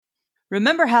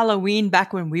Remember Halloween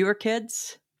back when we were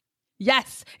kids?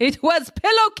 Yes, it was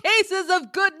pillowcases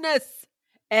of goodness.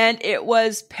 And it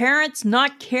was parents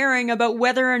not caring about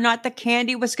whether or not the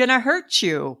candy was going to hurt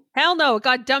you. Hell no, it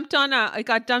got dumped on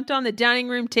the dining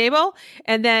room table,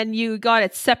 and then you got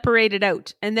it separated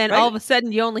out. And then all of a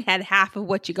sudden you only had half of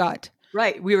what you got.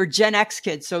 Right. We were Gen X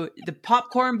kids. So the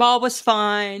popcorn ball was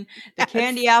fine. The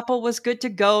candy apple was good to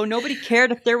go. Nobody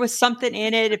cared if there was something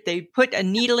in it, if they put a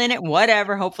needle in it,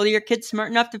 whatever. Hopefully your kid's smart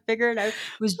enough to figure it out.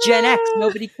 It was Gen X.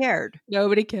 Nobody cared.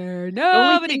 Nobody cared.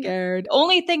 Nobody cared. The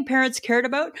only thing parents cared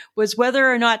about was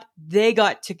whether or not they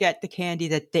got to get the candy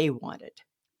that they wanted.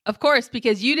 Of course,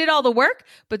 because you did all the work,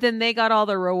 but then they got all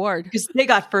the reward. Because they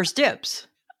got first dibs.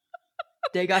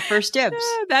 They got first dibs.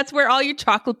 That's where all your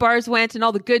chocolate bars went, and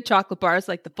all the good chocolate bars,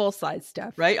 like the full size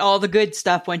stuff. Right, all the good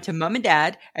stuff went to mom and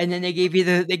dad, and then they gave you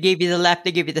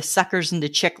the suckers and the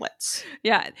chiclets.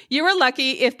 Yeah, you were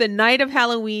lucky if the night of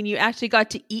Halloween you actually got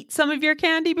to eat some of your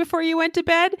candy before you went to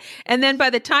bed, and then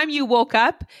by the time you woke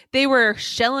up, they were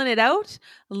shelling it out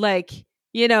like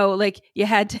you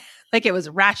had to, like it was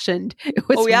rationed. It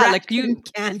was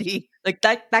rationed candy. Like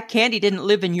that candy didn't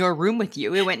live in your room with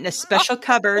you. It went in a special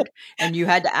cupboard and you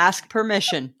had to ask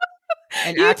permission.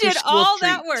 And you did all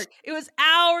that work. It was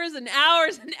hours and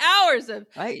hours and hours of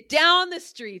down the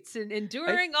streets and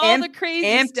enduring all the crazy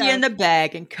stuff. Emptying the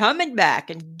bag and coming back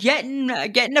and getting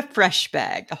a fresh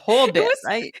bag, the whole bit,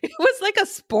 right? It was like a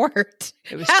sport.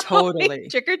 It was totally.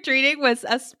 Trick-or-treating was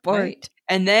a sport. Right.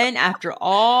 And then after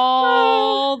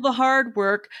all the hard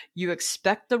work, you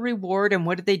expect the reward. And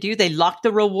what do? They lock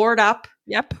the reward up.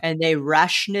 Yep. And they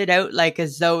ration it out like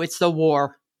as though it's the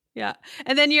war. Yeah.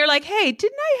 And then you're like, hey,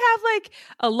 didn't I have like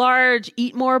a large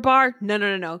eat more bar?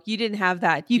 No. You didn't have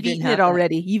that. You've eaten it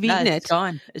already. You've eaten it. It's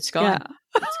gone. It's gone.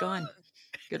 Yeah. It's gone.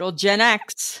 Good old Gen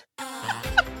X.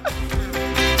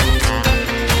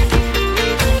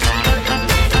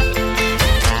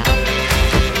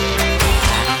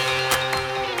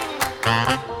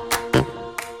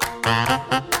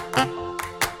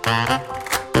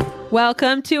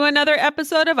 Welcome to another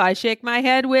episode of I Shake My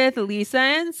Head with Lisa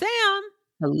and Sam.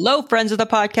 Hello, friends of the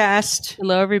podcast.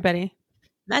 Hello, everybody.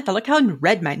 Martha, look how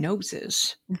red my nose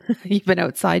is. You've been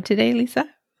outside today, Lisa?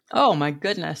 Oh, my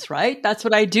goodness, right? That's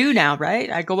what I do now,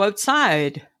 right? I go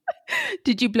outside.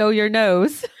 Did you blow your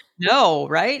nose? No,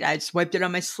 right? I just wiped it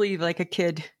on my sleeve like a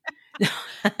kid.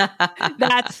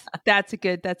 That's a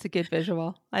good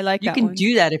visual. I like that. You can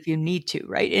do that if you need to,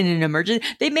 right? In an emergency.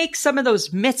 They make some of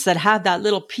those mitts that have that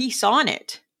little piece on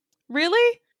it.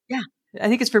 Really? Yeah. I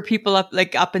think it's for people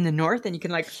up in the north, and you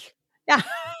can yeah.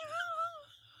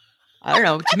 I don't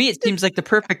know. To me, it seems like the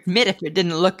perfect mitt if it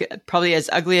didn't look probably as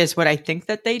ugly as what I think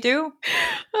that they do.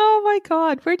 Oh my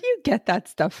God. Where do you get that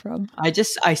stuff from?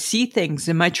 I see things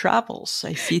in my travels.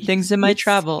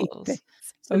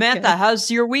 Samantha, how's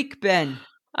your week been?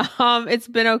 It's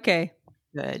been okay.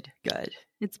 Good.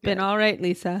 It's been all right,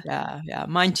 Lisa. Yeah.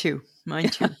 Mine too.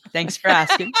 Thanks for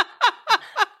asking.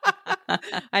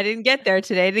 I didn't get there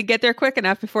today. I didn't get there quick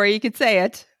enough before you could say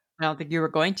it. I don't think you were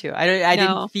going to. I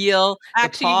didn't feel.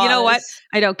 Actually, you know what?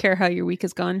 I don't care how your week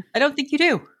has gone. I don't think you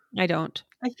do. I don't.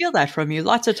 I feel that from you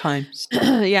lots of times.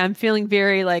 Yeah, I'm feeling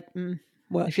very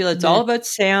what? I feel it's all about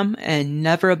Sam and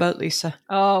never about Lisa.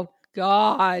 Oh,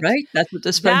 God. Right? That's what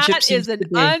this friendship seems to be.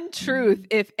 That is an untruth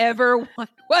if ever one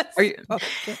was.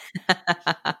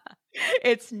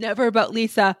 It's never about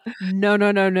Lisa. No.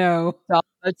 It's all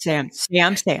about Sam.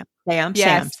 Sam.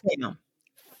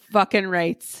 Fucking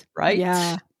rights. Right?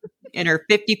 Yeah. In her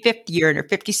 55th year, in her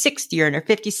 56th year, in her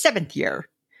 57th year.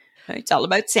 It's all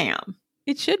about Sam.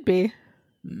 It should be.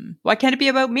 Why can't it be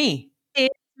about me?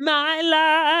 It's my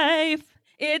life.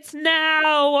 It's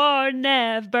now or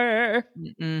never.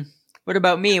 What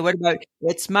about me? What about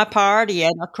it's my party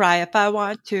and I'll cry if I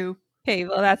want to? Okay,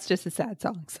 well, that's just a sad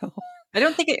song. So I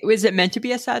don't think was it meant to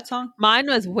be a sad song? Mine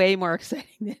was way more exciting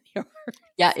than yours.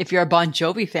 Yeah, if you're a Bon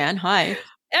Jovi fan, hi.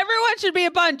 Everyone should be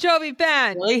a Bon Jovi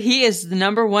fan. Really? He is the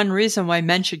number one reason why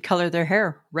men should color their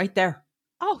hair. Right there.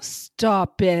 Oh,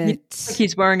 stop it.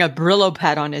 He's wearing a Brillo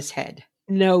pad on his head.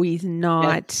 No, he's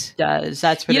not. It does.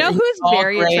 That's what who's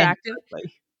very attractive?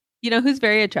 You know who's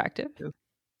very attractive? Who?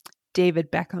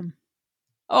 David Beckham.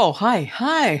 Oh, hi.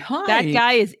 That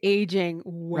guy is aging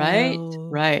well.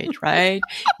 Right.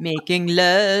 Making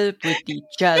love with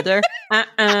each other.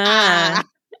 Right.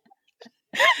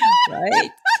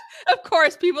 Of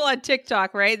course, people on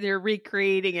TikTok, right? They're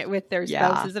recreating it with their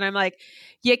spouses. And I'm like,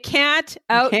 you can't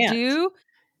outdo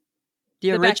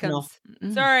the original.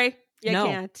 Sorry. You No.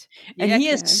 can't. And You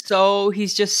he's can't. just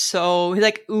so, he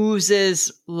like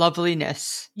oozes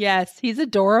loveliness. Yes, he's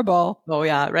adorable. Oh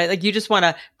yeah, right. Like you just want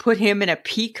to put him in a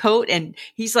pea coat, and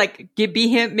he's like,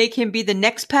 make him be the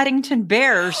next Paddington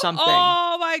Bear or something,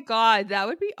 Oh my God, that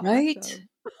would be right? awesome.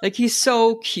 Like he's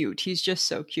so cute. He's just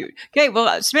so cute. Okay,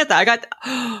 well,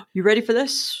 Samantha, you ready for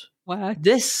this? What?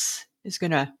 This is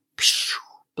gonna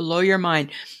blow your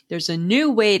mind. There's a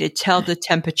new way to tell the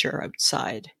temperature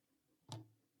outside.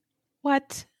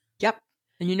 What? Yep.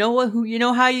 And you know what? You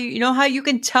know how you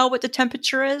can tell what the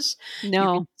temperature is? You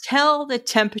No. can tell the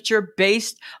temperature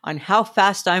based on how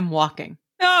fast I'm walking.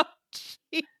 Oh,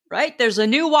 gee. Right? There's a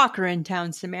new walker in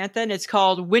town, Samantha, and it's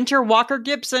called Winter Walker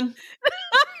Gibson.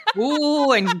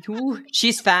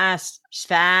 She's fast. She's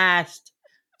fast.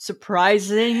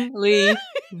 Surprisingly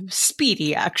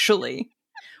speedy, actually.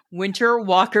 Winter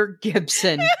Walker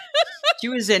Gibson. She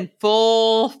was in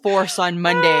full force on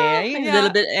Monday, a little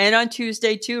bit, and on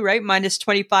Tuesday too, right? Minus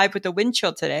 25 with the wind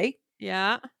chill today.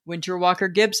 Yeah. Winter Walker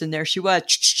Gibson, there she was.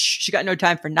 She got no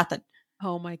time for nothing.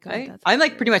 Oh my God. Right? That's I'm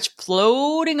like pretty much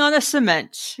floating on the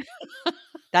cement.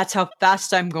 That's how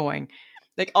fast I'm going.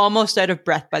 Like almost out of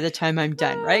breath by the time I'm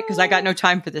done, right? Because I got no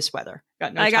time for this weather.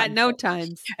 got no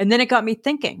times. And then it got me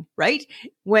thinking, right?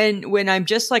 When I'm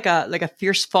just like a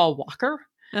fierce fall walker,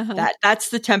 that's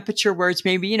the temperature where it's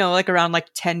maybe, like around like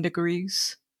 10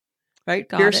 degrees, right?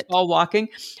 Fierce fall walking.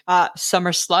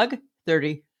 Summer slug,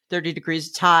 30 degrees.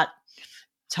 It's hot.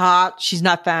 It's hot. She's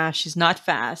not fast. She's not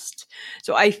fast.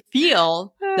 So I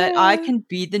feel that I can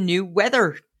be the new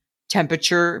weather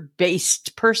temperature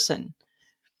based person.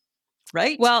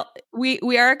 Right? Well,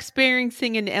 we are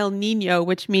experiencing an El Nino,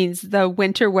 which means the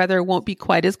winter weather won't be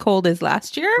quite as cold as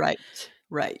last year.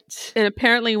 Right. And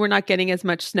apparently we're not getting as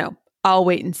much snow. I'll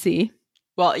wait and see.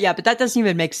 Well, yeah, but that doesn't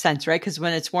even make sense, right? Because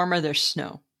when it's warmer, there's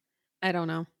snow. I don't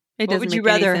know. What would you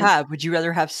rather have? Would you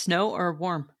rather have snow or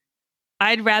warm?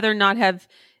 I'd rather not have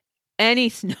any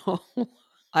snow.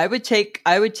 I would take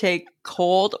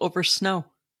cold over snow.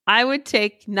 I would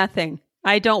take nothing.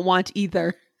 I don't want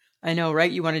either. I know,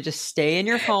 right? You want to just stay in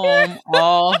your home,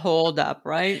 all holed up,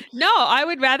 right? No, I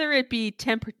would rather it be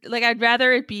I'd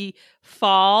rather it be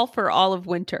fall for all of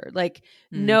winter.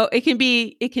 No, it can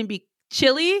be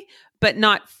chilly, but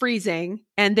not freezing,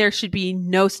 and there should be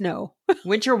no snow.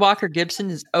 Winter Walker Gibson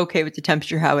is okay with the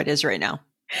temperature how it is right now.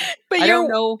 But I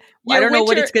don't know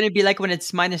what it's going to be like when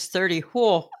it's minus 30.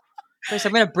 Whoa, first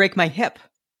I'm going to break my hip.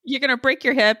 You're going to break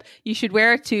your hip. You should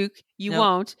wear a toque. You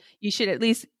won't. You should at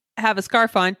least have a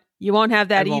scarf on. You won't have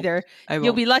that either.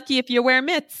 You'll be lucky if you wear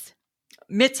mitts.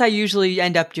 Mitts I usually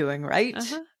end up doing, right?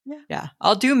 Yeah.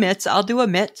 I'll do mitts. I'll do a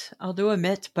mitt.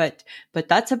 But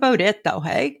that's about it though,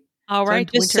 hey? All right,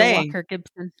 Walker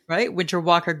Gibson. Right? Winter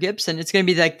Walker Gibson. It's going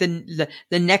to be like the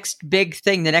next big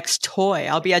thing, the next toy.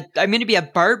 I'm going to be a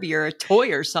Barbie or a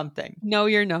toy or something. No,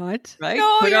 you're not. Right?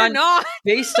 No, you're not.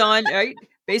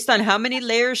 Based on how many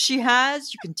layers she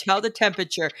has, you can tell the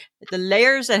temperature, the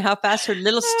layers, and how fast her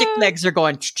little stick legs are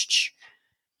going.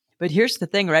 But here's the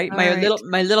thing, right?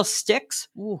 My little sticks,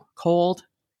 cold.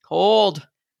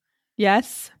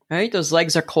 Yes. Right? Those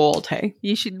legs are cold, hey?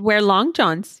 You should wear long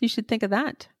johns. You should think of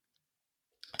that.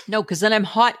 No, because then I'm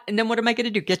hot, and then what am I going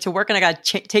to do? Get to work, and I got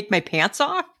to take my pants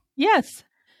off? Yes.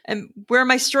 And where am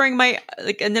I storing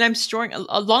and then I'm storing,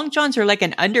 long johns are like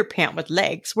an underpant with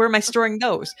legs. Where am I storing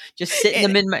those? Just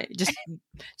sitting them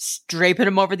just draping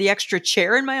them over the extra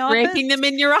chair in my office? Draping them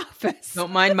in your office.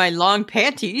 Don't mind my long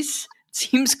panties.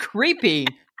 Seems creepy.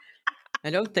 I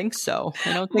don't think so.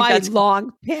 I don't think that's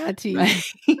long panties.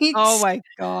 Right? Oh my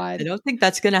God. I don't think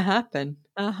that's going to happen.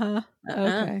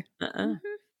 Okay.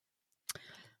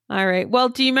 All right. Well,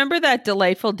 do you remember that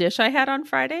delightful dish I had on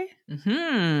Friday?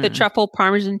 Mm-hmm. The truffle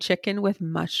parmesan chicken with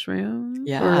mushrooms.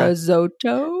 Yeah.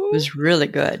 Risotto. It was really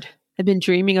good. I've been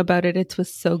dreaming about it. It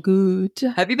was so good.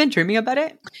 Have you been dreaming about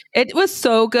it? It was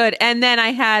so good. And then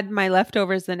I had my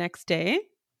leftovers the next day.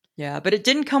 Yeah, but it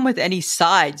didn't come with any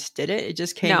sides, did it? It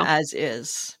just came as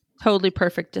is. Totally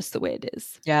perfect, just the way it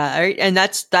is. Yeah, and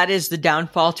that is the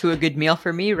downfall to a good meal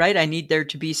for me, right? I need there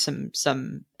to be some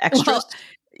extras. Well,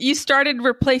 you started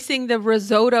replacing the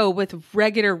risotto with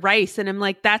regular rice, and I'm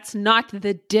like, that's not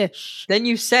the dish. Then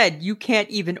you said you can't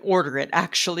even order it,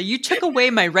 actually. You took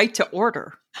away my right to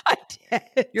order. I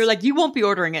did. You're like, you won't be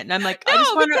ordering it. And I'm like,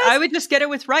 I would just get it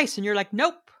with rice. And you're like,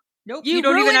 nope, you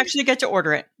don't even actually get to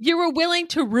order it. You were willing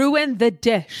to ruin the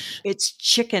dish. It's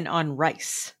chicken on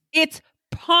rice. It's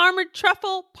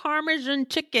truffle parmesan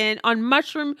chicken on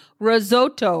mushroom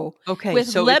risotto. Okay,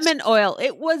 with lemon oil.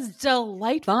 It was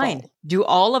delightful. Fine. Do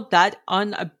all of that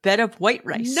on a bed of white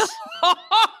rice. No.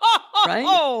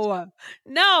 Right?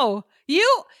 No.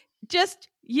 You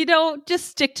you don't just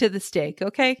stick to the steak,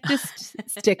 okay? Just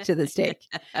stick to the steak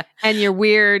and your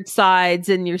weird sides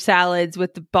and your salads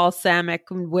with the balsamic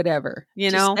and whatever,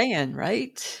 you Just know? saying,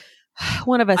 right?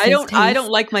 One of us I has don't taste.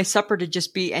 like my supper to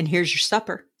just be, and here's your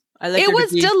supper. I like It there to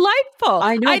was be. delightful.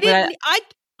 I know, but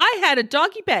I had a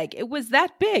doggy bag. It was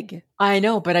that big. I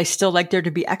know, but I still like there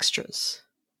to be extras.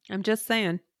 I'm just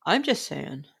saying. I'm just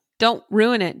saying. Don't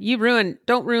ruin it.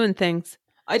 Don't ruin things.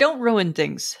 I don't ruin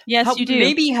things. Yes, you do.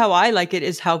 Maybe how I like it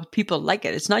is how people like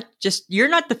it. It's not just, you're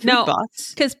not the food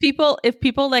boss. Because if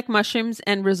people like mushrooms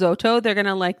and risotto, they're going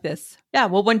to like this. Yeah,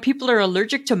 well, when people are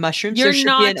allergic to mushrooms, there should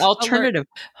be an alternative.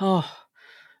 Oh,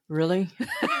 really?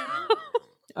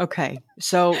 Okay,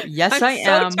 so yes, I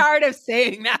am. I'm so tired of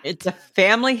saying that. It's a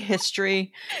family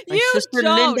history. My You sister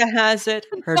don't. Linda has it.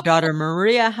 Her daughter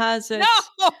Maria has it.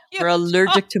 No, We're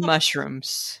allergic to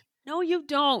mushrooms. No, you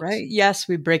don't. Right? Yes,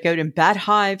 we break out in bad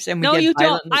hives and we No, get you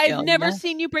don't. violently ill. I've never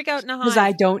seen you break out in a hive. Because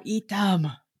I don't eat them.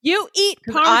 You eat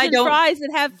Parmesan fries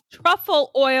that have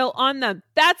truffle oil on them.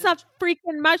 That's a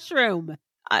freaking mushroom.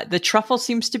 The truffle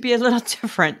seems to be a little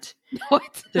different. No,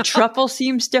 it's the not. truffle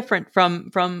seems different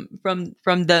from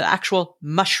the actual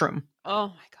mushroom. Oh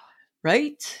my God.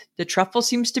 Right? The truffle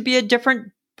seems to be a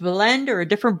different blend or a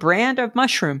different brand of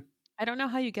mushroom. I don't know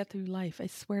how you get through life. I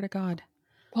swear to God.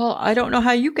 Well, I don't know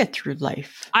how you get through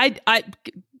life. I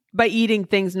by eating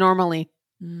things normally.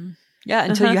 Yeah,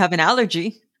 until you have an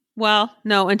allergy. Well,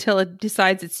 no, until it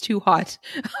decides it's too hot.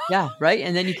 Yeah, right?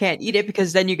 And then you can't eat it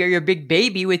because then you get your big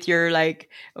baby with your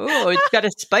it's got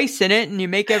a spice in it and you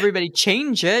make everybody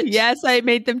change it. Yes, I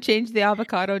made them change the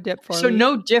avocado dip for me. So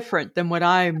no different than what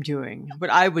I'm doing, what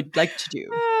I would like to do.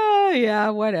 Oh,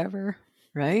 yeah, whatever.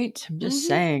 Right? I'm just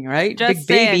saying, right? Just big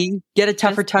baby, get a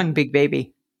tougher tongue, big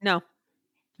baby. No. All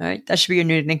right? That should be your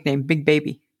new nickname, big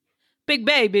baby. Big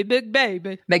baby, big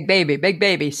baby. Big baby, big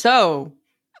baby. So,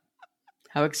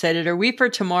 how excited are we for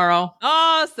tomorrow?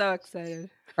 Oh, so excited.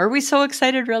 Are we so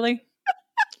excited, really?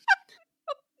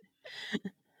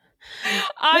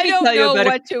 I don't know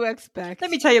what to expect.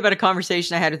 Let me tell you about a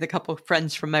conversation I had with a couple of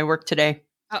friends from my work today.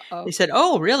 Uh-oh. They said,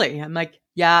 "Oh, really?" I'm like,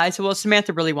 "Yeah." I said, "Well,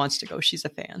 Samantha really wants to go. She's a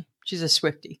fan. She's a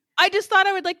Swiftie." I just thought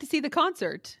I would like to see the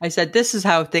concert. I said, "This is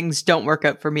how things don't work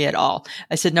out for me at all."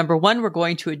 I said, "Number one, we're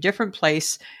going to a different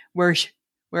place where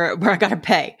I got to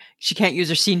pay. She can't use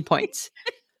her scene points."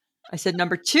 I said,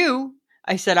 "Number two,"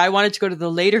 I said, "I wanted to go to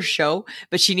the later show,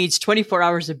 but she needs 24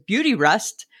 hours of beauty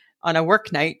rest on a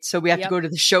work night. So we have to go to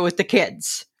the show with the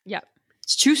kids." Yep.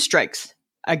 It's 2 strikes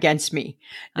against me.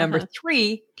 Number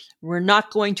 3, we're not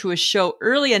going to a show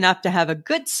early enough to have a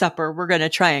good supper. We're going to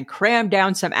try and cram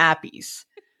down some appies.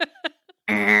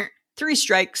 3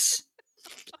 strikes.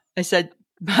 I said,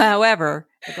 however,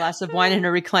 a glass of wine and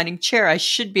a reclining chair, I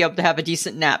should be able to have a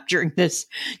decent nap during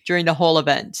the whole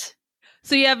event.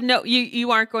 So you have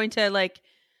you aren't going to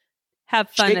have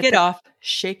fun.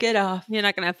 Shake it off. You're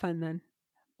not going to have fun then.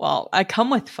 Well, I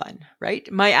come with fun,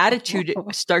 right? My attitude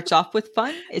starts off with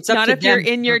fun. It's up not to if you're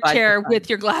in your chair with with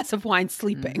your glass of wine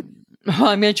sleeping. Well,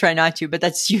 I'm going to try not to, but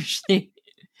that's usually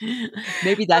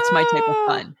maybe that's my type of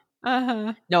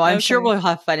fun. No, I'm sure we'll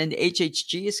have fun, and the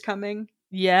HHG is coming.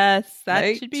 Yes,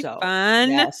 that should be fun.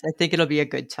 Yes, I think it'll be a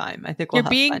good time. I think we'll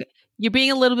have fun. You're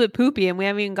being a little bit poopy, and we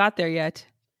haven't even got there yet.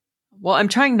 Well, I'm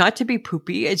trying not to be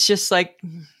poopy. It's just my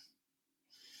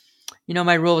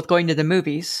rule with going to the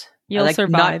movies. You'll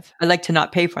survive. I like to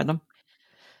not pay for them.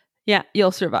 Yeah,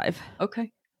 you'll survive.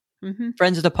 Okay.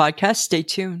 Friends of the podcast, stay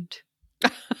tuned.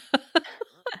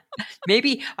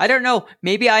 Maybe, I don't know.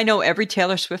 Maybe I know every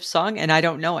Taylor Swift song and I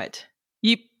don't know it.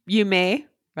 You may.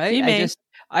 Right? You may.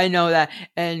 I know that.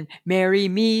 And marry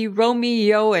me,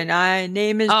 Romeo, and my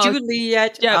name is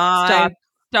Juliet.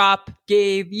 Stop.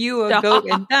 Gave you a goat,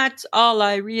 and that's all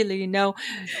I really know.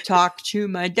 Talked to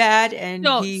my dad, and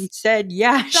he said,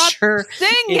 "Yeah, sure."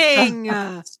 Singing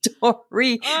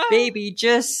story, baby.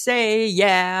 Just say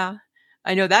yeah.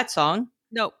 I know that song.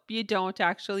 Nope, you don't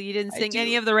actually. You didn't sing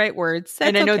any of the right words.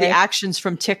 And I know the actions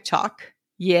from TikTok.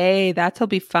 Yay, that'll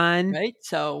be fun. Right?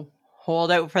 So hold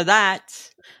out for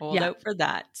that. Out for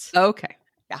that. Okay.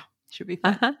 Yeah, should be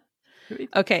fun.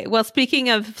 Okay, well, speaking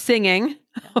of singing,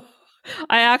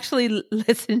 I actually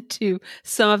listened to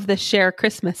some of the Cher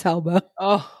Christmas album.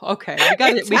 Oh, okay. We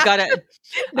got it.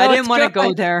 No, I didn't want to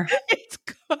go there. It's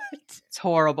good. It's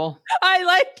horrible. I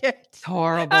like it. It's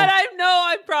horrible. And I know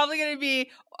I'm probably going to be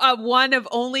one of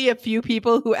only a few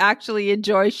people who actually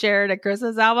enjoy Cher at a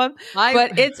Christmas album,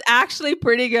 but it's actually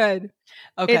pretty good.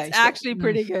 Okay, It's actually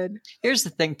pretty good. Here's the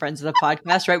thing, friends of the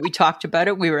podcast, right? We talked about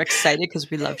it. We were excited because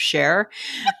we love Cher.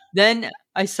 Then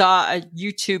I saw a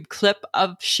YouTube clip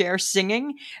of Cher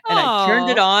singing, and I turned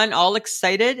it Oh, on, all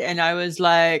excited, and I was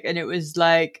like, and it was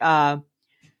like, oh,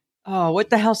 what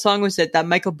the hell song was it? That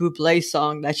Michael Bublé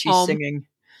song that she's singing.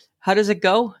 How does it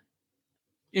go?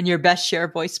 In your best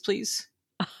Cher voice, please.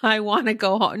 I want to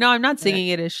go home. No, I'm not singing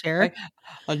it as Cher. Right.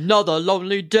 Another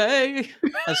lonely day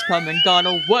has come and gone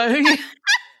away.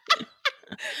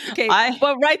 Okay,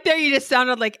 but right there you just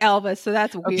sounded like Elvis, so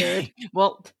that's weird. Okay.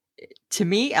 Well, to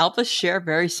me, Elvis Cher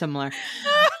very similar.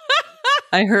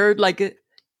 I heard like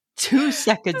 2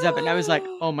 seconds of it, and I was like,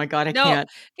 "Oh my god, I can't."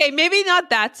 Okay, maybe not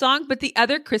that song, but the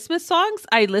other Christmas songs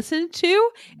I listened to,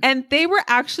 and they were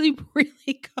actually really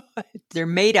good. They're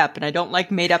made up, and I don't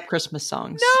like made up Christmas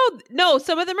songs. No,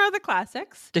 some of them are the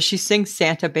classics. Does she sing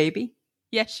Santa Baby?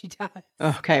 Yes, she does.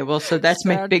 Okay, well, so that's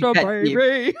my big Santa pet peeve.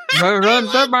 baby. Yes.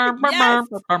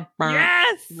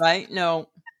 Right? No.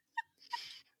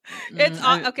 It's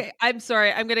okay. I'm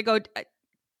sorry. I'm gonna go.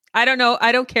 I don't know.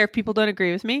 I don't care if people don't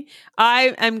agree with me.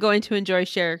 I am going to enjoy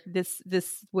Cher this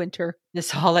winter,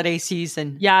 this holiday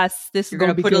season. Yes, You're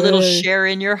going to put a little Cher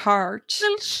in your heart.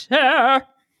 Little Cher.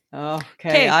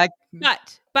 Okay.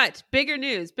 But bigger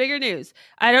news.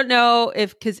 I don't know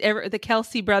if because the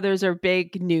Kelsey brothers are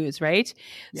big news, right?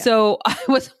 Yeah. So I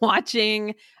was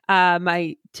watching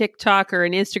my TikTok or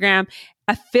an Instagram.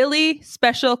 A Philly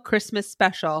special Christmas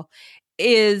special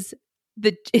is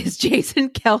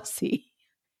Jason Kelsey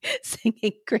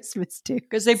singing Christmas too,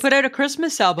 because they put out a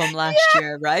Christmas album last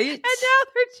year, right? And now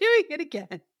they're doing it again,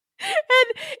 and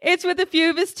it's with a few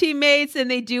of his teammates,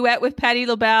 and they duet with Patti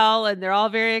LaBelle, and they're all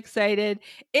very excited.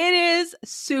 It is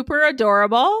super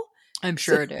adorable. I'm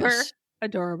sure it is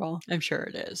adorable. I'm sure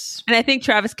it is, and I think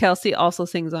Travis Kelce also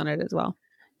sings on it as well.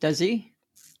 Does he?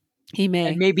 He may.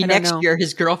 And maybe next year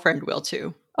his girlfriend will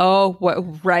too. Oh,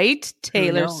 what? Right,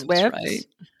 Taylor Swift. Right.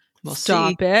 We'll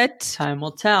Stop see. it. Time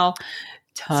will tell.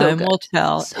 Time will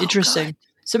tell. So interesting. Good.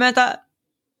 Samantha,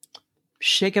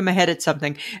 shaking my head at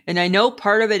something. And I know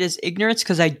part of it is ignorance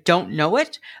because I don't know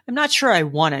it. I'm not sure I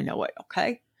want to know it,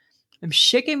 okay? I'm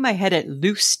shaking my head at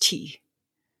loose tea.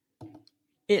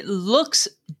 It looks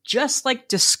just like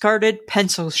discarded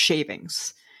pencil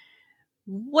shavings.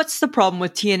 What's the problem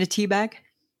with tea in a tea bag?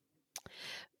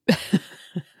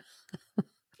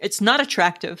 It's not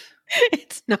attractive.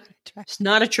 It's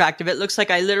not attractive. It looks like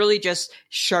I literally just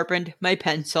sharpened my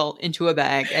pencil into a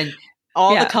bag and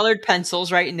all the colored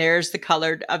pencils, right? And there's the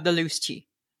colored of the loose tea.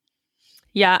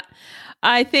 Yeah.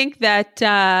 I think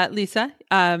that, Lisa,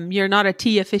 you're not a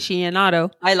tea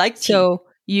aficionado. I like tea. So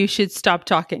you should stop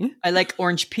talking. I like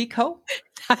orange pekoe.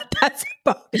 That's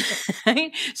about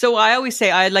it. So I always say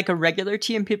I like a regular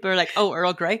tea and people are like, oh,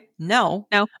 Earl Grey? No.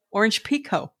 Orange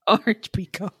pekoe. Orange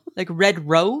pekoe. Like red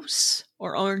rose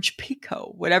or orange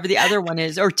pekoe, whatever the other one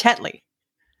is, or Tetley.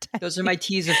 Those are my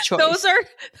teas of choice. Those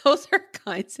are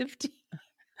kinds of tea.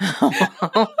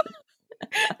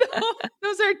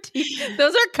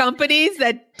 Those are companies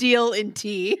that deal in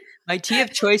tea. My tea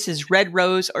of choice is red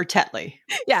rose or Tetley.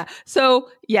 Yeah. So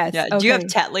yes. Yeah. Okay. Do you have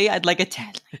Tetley? I'd like a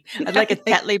Tetley. I'd like a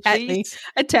Tetley, please.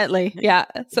 A Tetley. Yeah.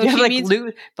 So she means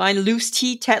find loose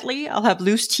tea Tetley. I'll have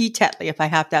loose tea Tetley if I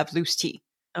have to have loose tea.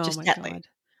 Just my Tetley. God.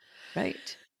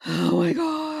 Right. Oh my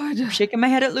God. I'm shaking my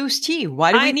head at loose tea.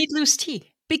 Why do we need loose tea?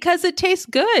 Because it tastes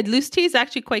good. Loose tea is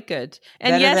actually quite good.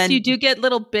 And yes, you do get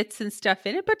little bits and stuff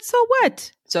in it, but so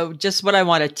what? So just what I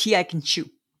want, a tea I can chew.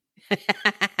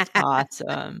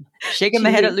 Awesome. Shaking my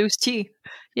head at loose tea.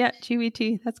 Yeah, chewy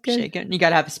tea. That's good. Shaking. You got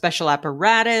to have a special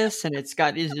apparatus and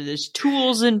there's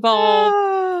tools involved.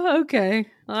 Okay.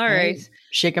 All right.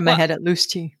 Shaking my head at loose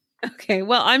tea. Okay.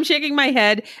 Well, I'm shaking my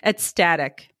head at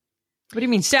static. What do you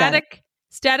mean static?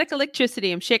 Static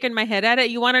electricity. I'm shaking my head at it.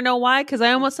 You want to know why? Because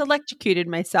I almost electrocuted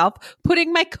myself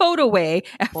putting my coat away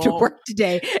after work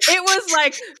today. It was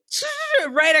like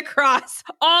right across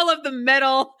all of the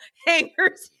metal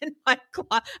hangers in my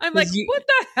closet. I'm like, what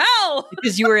the hell?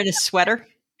 Because you were in a sweater?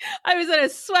 I was in a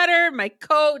sweater. My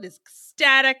coat is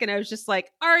static. And I was just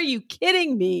like, are you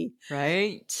kidding me?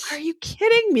 Right. Are you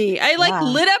kidding me? I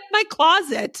lit up my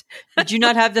closet. Did you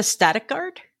not have the static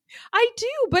guard? I do,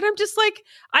 but I'm just like,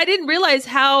 I didn't realize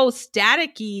how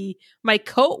staticky my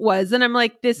coat was. And I'm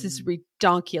like, this is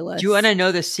redonkulous. Do you want to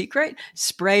know the secret?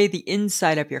 Spray the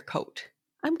inside of your coat.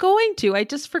 I'm going to. I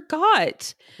just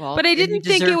forgot. Well, but I didn't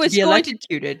think it was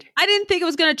electrocuted. I didn't think it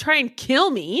was going to try and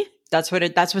kill me. That's what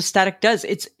static does.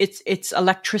 It's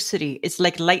electricity. It's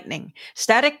like lightning.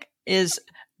 Static is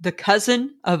the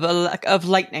cousin of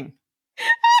lightning.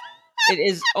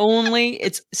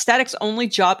 Static's only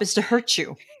job is to hurt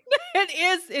you. It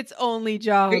is its only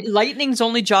job. Lightning's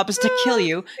only job is to kill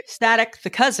you. Static, the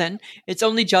cousin, its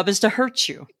only job is to hurt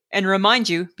you and remind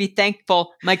you, be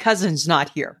thankful my cousin's not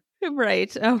here.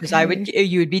 Right. Because Okay.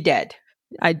 you would be dead.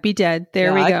 I'd be dead.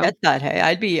 There we I go. get that. Hey,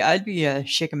 I'd be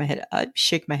shaking my head. I'd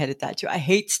shake my head at that too. I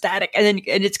hate static, and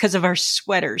it's because of our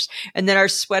sweaters. And then our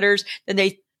sweaters, then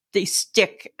they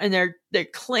stick and they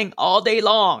cling all day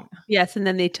long. Yes, and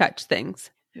then they touch things,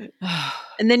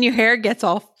 and then your hair gets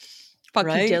all fucky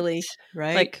Right, dilly.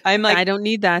 right. Like I'm like, I don't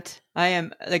need that. I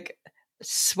am like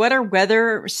sweater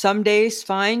weather. Some days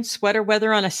fine. Sweater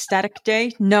weather on a static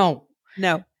day, no.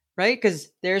 Right? Because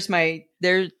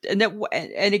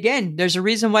and again, there's a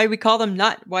reason why we call them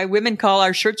why women call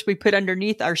our shirts we put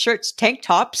underneath our shirts tank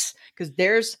tops, because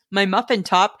there's my muffin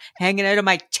top hanging out of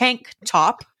my tank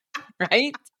top,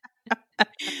 right?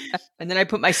 And then I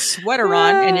put my sweater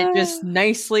on and it just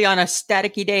nicely on a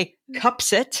staticky day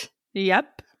cups it.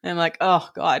 Yep. And I'm like, oh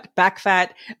God, back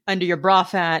fat, under your bra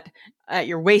fat, at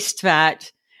your waist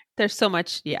fat. There's so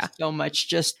much, So much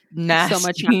just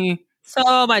nasty.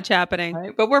 So much happening.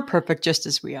 Right? But we're perfect just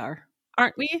as we are.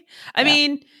 Aren't we? I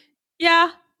mean, yeah,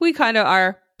 we kind of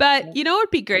are. But you know what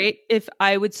would be great if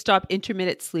I would stop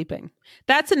intermittent sleeping.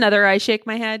 That's another I shake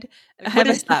my head. What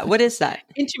is that? What is that?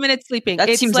 Intermittent sleeping.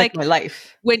 That seems like my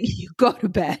life. When you go to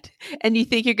bed and you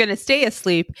think you're going to stay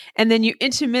asleep and then you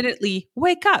intermittently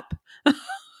wake up.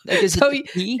 Like, is it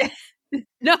pee?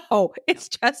 No, it's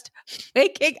just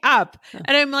waking up.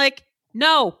 And I'm like,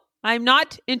 no, I'm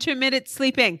not intermittent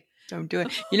sleeping. Don't do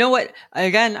it. You know what?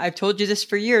 Again, I've told you this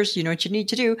for years. You know what you need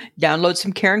to do? Download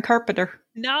some Karen Carpenter.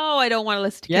 No, I don't want to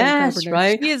listen to Karen Carpenter.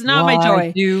 Right. She is not my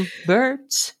joy. Do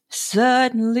birds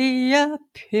suddenly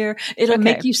appear? It'll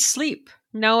make you sleep.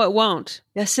 No, it won't.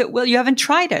 Yes, it will. You haven't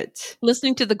tried it.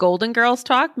 Listening to the Golden Girls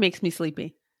talk makes me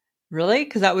sleepy. Really?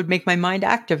 Because that would make my mind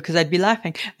active because I'd be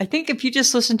laughing. I think if you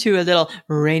just listen to a little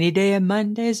rainy day and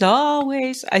Mondays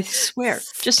always, I swear,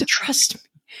 just trust me.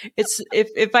 It's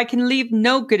if I can leave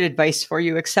no good advice for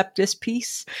you except this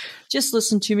piece, just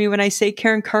listen to me when I say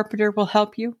Karen Carpenter will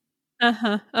help you.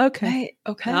 Okay. Right.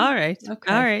 Okay. All right.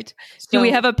 Okay. All right. So, do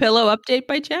we have a pillow update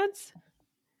by chance?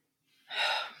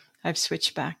 I've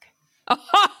switched back.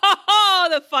 Oh,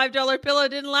 the $5 pillow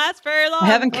didn't last very long. I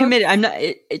haven't committed. I'm not.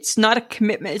 It's not a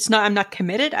commitment. It's not. I'm not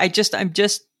committed. I'm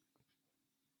just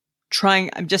trying.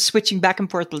 I'm just switching back and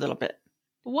forth a little bit.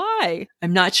 Why?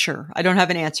 I'm not sure. I don't have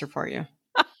an answer for you.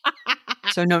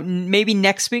 So no, maybe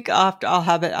next week I'll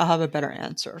have a better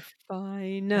answer.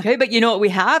 Fine. Okay, but you know what we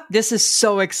have? This is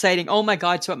so exciting. Oh my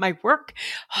God. So at my work,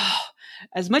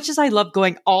 as much as I love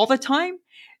going all the time,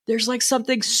 there's like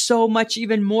something so much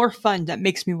even more fun that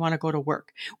makes me want to go to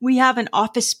work. We have an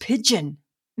office pigeon.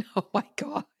 Oh my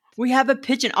God. We have a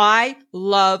pigeon. I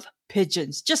love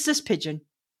pigeons. Just this pigeon.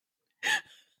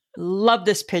 Love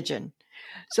this pigeon.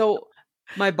 So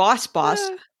my boss,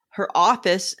 her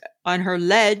office on her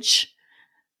ledge,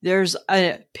 there's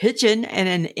a pigeon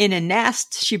and in a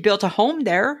nest. She built a home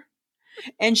there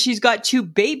and she's got 2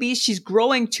 babies. She's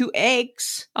growing 2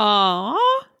 eggs. Aww.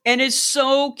 And it's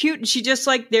so cute. And she just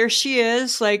like, there she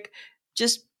is, like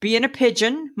just being a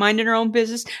pigeon, minding her own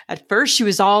business. At first she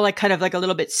was all like kind of like a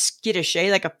little bit skittish,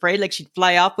 like afraid, like she'd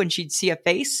fly off when she'd see a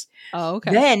face. Oh,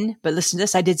 okay. Then, but listen to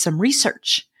this, I did some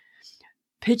research.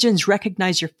 Pigeons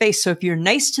recognize your face. So if you're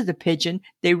nice to the pigeon,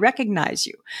 they recognize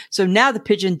you. So now the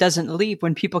pigeon doesn't leave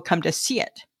when people come to see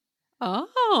it.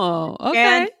 Oh, okay.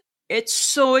 And it's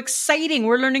so exciting.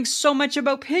 We're learning so much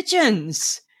about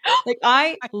pigeons. Like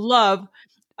I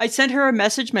sent her a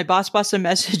message, my boss a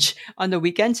message on the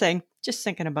weekend saying, just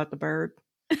thinking about the bird.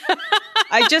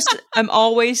 I'm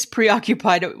always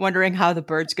preoccupied wondering how the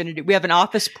bird's going to do. We have an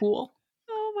office pool.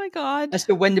 Oh my God. As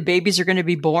to when the babies are going to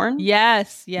be born.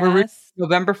 Yes.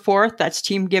 November 4th. That's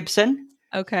Team Gibson.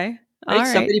 Okay. All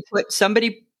right.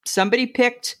 Somebody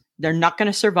picked, they're not going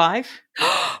to survive.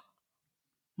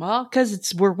 Well,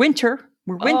 because we're winter.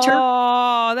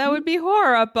 Oh, that would be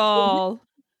horrible.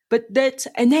 But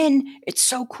and then it's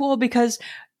so cool because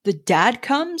the dad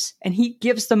comes and he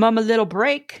gives the mom a little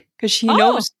break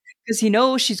because he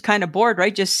knows she's kind of bored,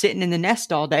 right? Just sitting in the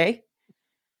nest all day.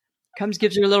 Comes,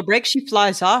 gives her a little break. She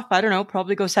flies off. I don't know,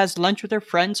 probably goes, has lunch with her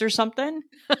friends or something.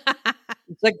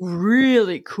 It's like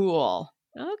really cool.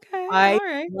 Okay.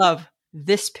 I love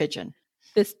this pigeon.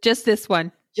 Just this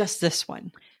one. Just this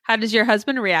one. How does your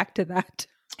husband react to that?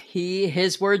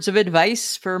 His words of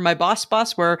advice for my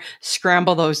boss were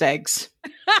scramble those eggs.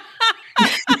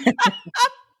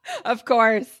 Of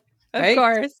course. Of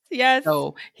course. Yes.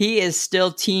 So he is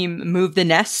still team move the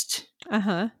nest.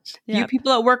 Uh-huh. Yep. You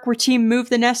people at work were team move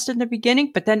the nest in the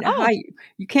beginning, but then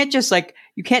you can't just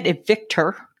you can't evict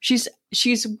her. She's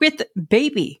with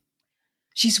baby.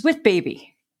 She's with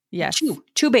baby. Yes.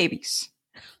 Two babies.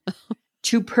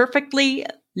 Two perfectly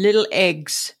little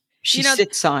eggs she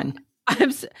sits on.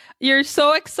 You're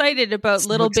so excited about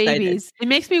little excited. babies. It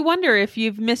makes me wonder if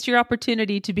you've missed your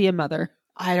opportunity to be a mother.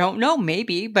 I don't know,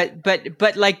 maybe, but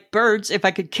like birds, if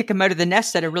I could kick them out of the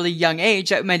nest at a really young age,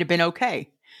 that might have been okay,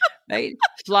 right?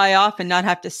 Fly off and not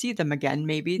have to see them again.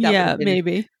 Maybe that would have been,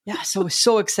 maybe. Yeah.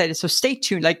 So excited. So stay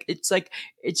tuned.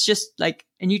 It's just like,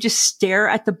 and you just stare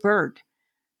at the bird.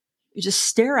 You just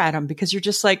stare at him because you're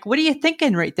just like, what are you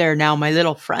thinking right there now, my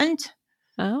little friend?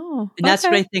 Oh, and that's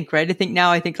what I think, right? I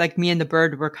think like me and the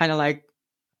bird, we're kind of like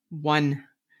one.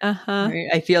 Right?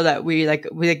 I feel that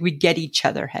we get each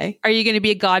other. Hey, are you going to be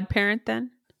a godparent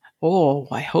then? Oh,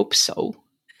 I hope so.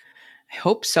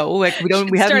 Like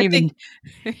we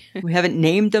haven't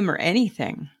named them or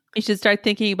anything. You should start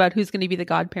thinking about who's going to be the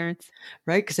godparents.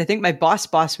 Right? Because I think my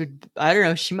boss would, I don't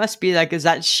know, she must be like, is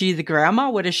that she the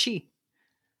grandma? What is she?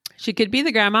 She could be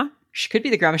the grandma. She could be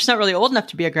the grandma. She's not really old enough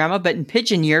to be a grandma, but in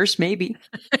pigeon years, maybe.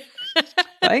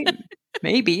 Right?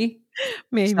 Maybe.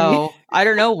 So I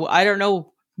don't know.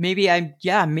 Maybe I'd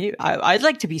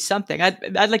like to be something.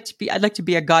 I'd like to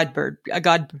be a god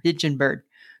pigeon parent.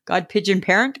 A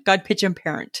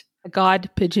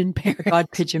god pigeon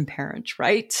parent,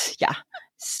 right? Yeah.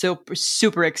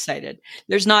 Super excited.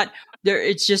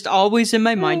 It's just always in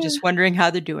my mind, just wondering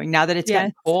how they're doing now that it's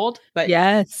getting cold. But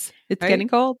yes, it's getting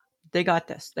cold. They got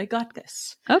this.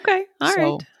 Okay. All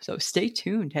right. So stay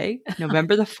tuned. Hey,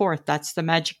 November the 4th. That's the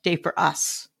magic day for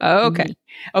us. Oh, okay.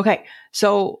 Okay.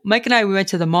 So Mike and I, we went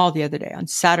to the mall the other day on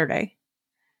Saturday,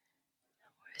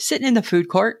 sitting in the food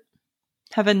court,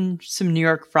 having some New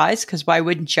York fries. Cause why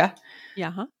wouldn't you?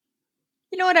 Yeah. Huh?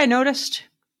 You know what I noticed?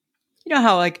 You know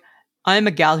how like I'm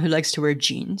a gal who likes to wear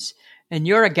jeans and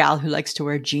you're a gal who likes to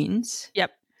wear jeans.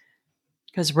 Yep.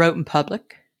 Cause we're out in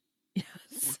public.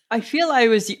 I feel I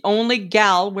was the only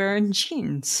gal wearing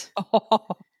jeans. Oh.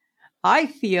 I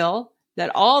feel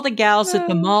that all the gals at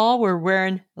the mall were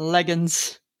wearing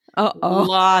leggings.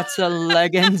 Lots of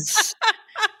leggings.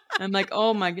 I'm like,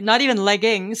 oh my, not even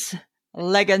leggings,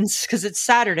 leggings, because it's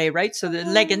Saturday, right? So the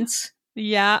leggings.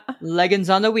 Yeah. Leggings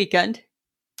on the weekend.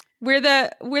 We're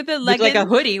the leggings.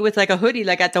 With like a hoodie,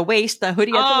 like at the waist, the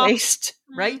hoodie at the waist,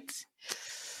 right?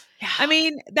 Yeah. I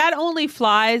mean, that only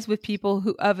flies with people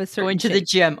who of a certain going to shape. the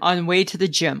gym, on the way to the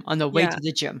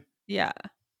gym. Yeah.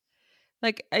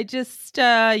 Like I just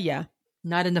yeah.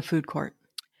 Not in the food court.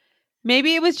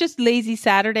 Maybe it was just lazy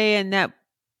Saturday and that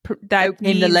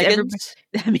means the leggings.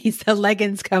 That means the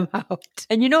leggings come out.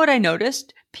 And you know what I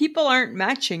noticed? People aren't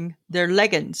matching their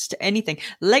leggings to anything.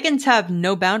 Leggings have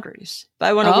no boundaries. If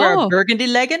I want to wear a burgundy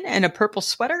legging and a purple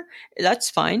sweater, that's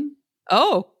fine.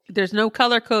 Oh, there's no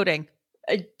color coding.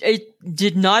 It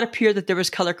did not appear that there was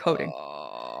color coding.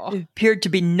 Oh. It appeared to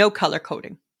be no color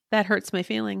coding. That hurts my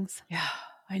feelings. Yeah,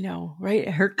 I know, right?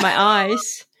 It hurt my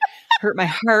eyes, hurt my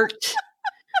heart.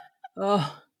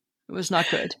 Oh, it was not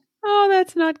good. Oh,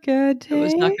 that's not good. It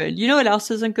was not good. You know what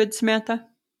else isn't good, Samantha?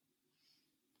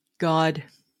 God.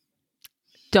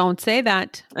 Don't say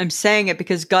that. I'm saying it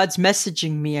because God's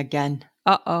messaging me again.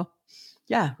 Uh-oh.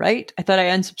 Yeah, right? I thought I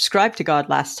unsubscribed to God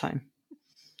last time.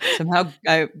 Somehow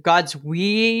God's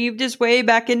weaved his way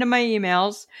back into my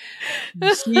emails.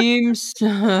 It seems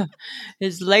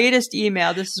his latest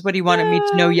email, this is what he wanted me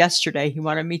to know yesterday. He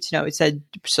wanted me to know. It said,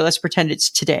 so let's pretend it's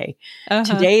today.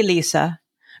 Today, Lisa,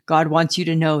 God wants you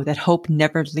to know that hope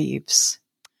never leaves.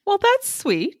 Well, that's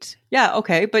sweet. Yeah,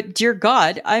 okay. But dear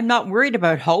God, I'm not worried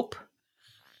about hope.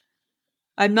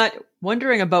 I'm not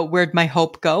wondering about where'd my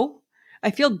hope go. I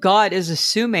feel God is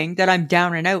assuming that I'm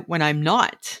down and out when I'm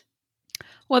not.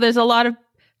 Well, there's a lot of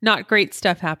not great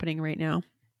stuff happening right now.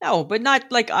 No, but not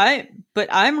like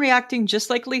I'm reacting just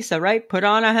like Lisa, right? Put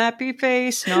on a happy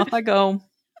face and off I go.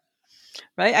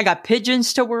 Right? I got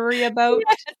pigeons to worry about.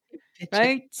 Yes,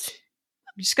 right?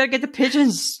 You just got to get the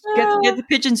pigeons, get the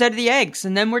pigeons out of the eggs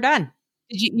and then we're done.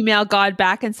 Did you email God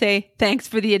back and say, thanks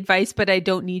for the advice, but I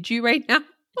don't need you right now?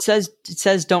 It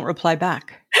says don't reply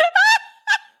back.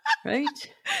 Right?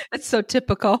 That's so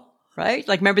typical. Right?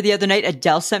 Like, remember the other night,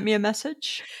 Adele sent me a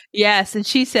message? Yes. And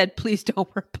she said, please don't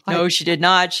reply. No, she did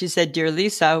not. She said, dear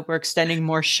Lisa, we're extending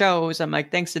more shows. I'm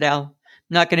like, thanks, Adele. I'm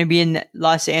not going to be in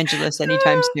Los Angeles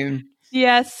anytime soon.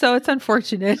 Yes. So it's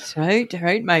unfortunate.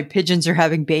 Right? My pigeons are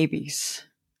having babies.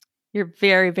 You're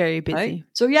very, very busy. Right?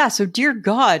 So yeah. So dear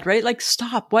God, right? Like,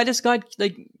 stop. Why does God,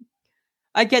 like,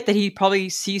 I get that he probably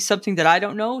sees something that I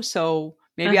don't know. So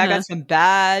maybe I got some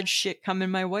bad shit coming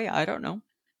my way. I don't know.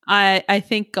 I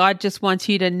think God just wants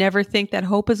you to never think that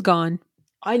hope is gone.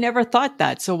 I never thought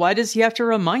that. So why does he have to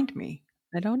remind me?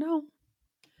 I don't know.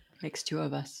 Makes two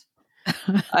of us.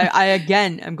 I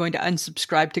again, I'm going to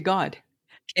unsubscribe to God.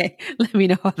 Okay, let me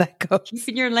know how that goes. Keep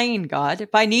in your lane, God.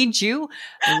 If I need you,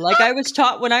 like I was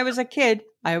taught when I was a kid,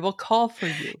 I will call for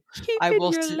you. Keep I in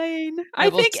will. your lane. I I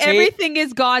will think say everything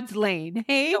is God's lane.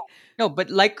 Hey, no, no. But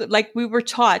like we were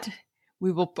taught,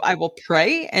 we will. I will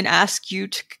pray and ask you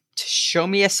to show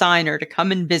me a sign or to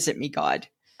come and visit me, God.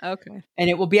 okay. And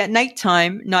it will be at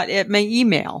nighttime, not at my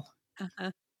email,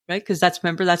 Uh-huh. right? Because that's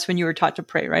when you were taught to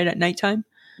pray, right? At nighttime.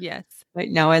 Yes, Right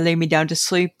now, I lay me down to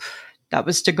sleep. That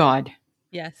was to God.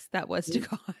 yes, that was to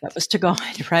God. That was to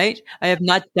God, right? I have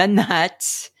not done that.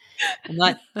 I'm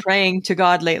not praying to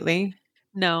God lately.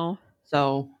 No.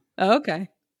 So Okay.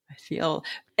 I feel,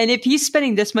 and if he's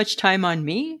spending this much time on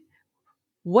me,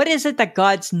 what is it that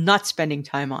God's not spending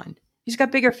time on? He's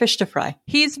got bigger fish to fry.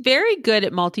 He's very good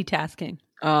at multitasking.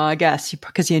 I guess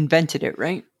because he invented it,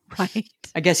 right? Right.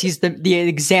 I guess he's the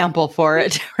example for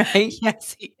it, right?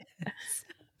 Yes, he is.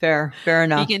 Fair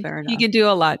enough. He can Fair he enough. can do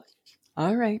a lot.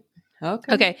 All right.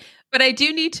 Okay. Okay. But I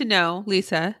do need to know,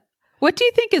 Lisa, what do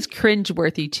you think is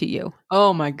cringeworthy to you?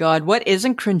 Oh my God. What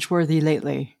isn't cringeworthy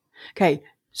lately? Okay.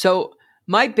 So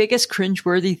my biggest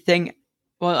cringeworthy thing,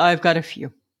 well, I've got a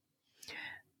few.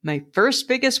 My first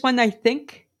biggest one, I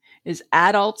think, is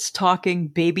adults talking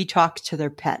baby talk to their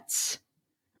pets.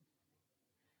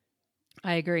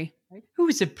 I agree. Right?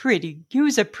 Who's a pretty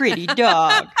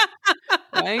dog?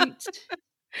 Right?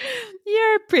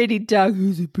 You're a pretty dog.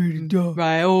 Who's a pretty dog?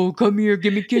 Right. Oh, come here,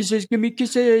 give me kisses, give me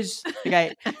kisses.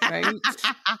 Okay, right?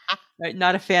 Right.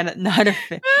 Not a fan of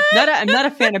I'm not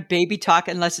a fan of baby talk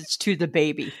unless it's to the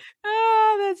baby.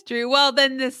 Oh, that's true. Well,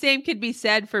 then the same could be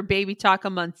said for baby talk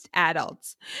amongst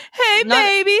adults. Hey, Not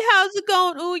baby, how's it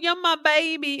going? Ooh, you're my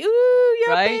baby. Ooh, your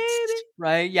right. baby.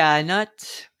 Right. Yeah, not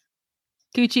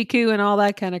Coochie coo and all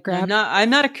that kind of crap. I'm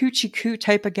not a coochie coo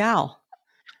type of gal.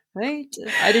 Right?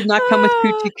 I did not come with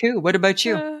coochie coo. What about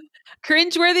you?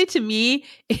 Cringeworthy to me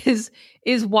is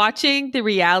watching the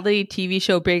reality TV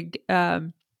show Big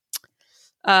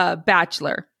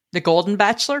Bachelor. The Golden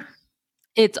Bachelor?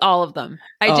 It's all of them.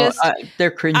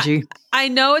 They're cringy. I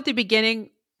know at the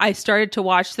beginning I started to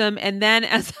watch them, and then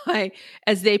as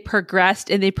they progressed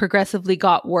and they progressively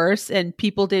got worse and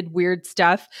people did weird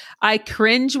stuff, I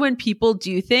cringe when people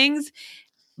do things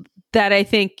that I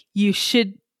think you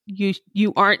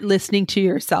aren't listening to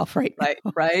yourself right now.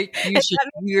 Right.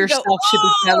 Yourself should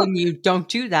be telling you, don't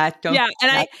do that. Don't. Yeah,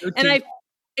 and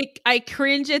I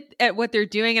cringe at what they're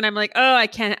doing, and I'm like, oh, I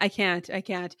can't.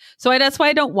 So that's why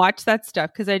I don't watch that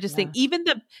stuff, because I just think even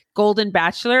the Golden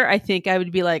Bachelor, I think I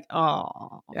would be like,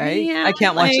 oh, right. man, I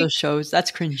can't watch those shows.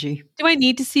 That's cringy. Do I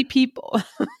need to see people?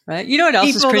 Right. You know what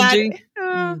else is cringy?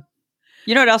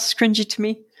 You know what else is cringy to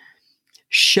me?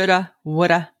 Shoulda,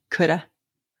 woulda, coulda.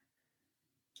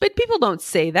 But people don't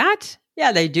say that.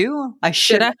 Yeah, they do. I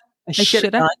shoulda. I shoulda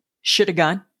gone. Shoulda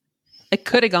gone. I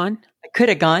coulda gone. I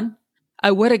coulda gone. I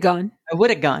woulda gone. I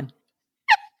woulda gone.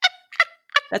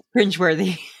 That's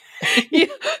cringeworthy.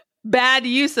 Bad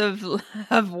use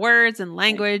of words and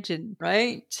language and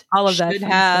right. All of that. Should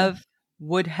have,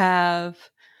 would have.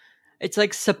 It's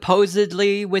like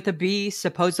supposedly with a B,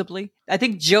 supposedly. I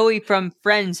think Joey from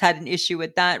Friends had an issue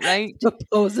with that, right?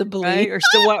 Supposedly.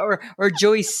 Right? Or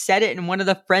Joey said it and one of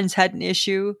the friends had an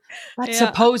issue. But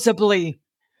supposedly.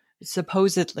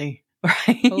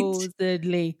 Right?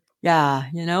 Supposedly. Yeah,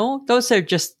 those are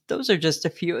just a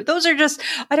few. Those are just,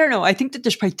 I don't know. I think that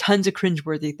there's probably tons of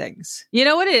cringeworthy things. You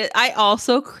know what it is? I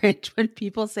also cringe when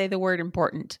people say the word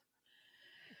important.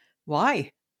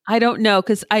 Why? I don't know,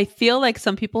 because I feel like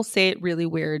some people say it really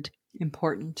weird.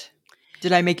 Important.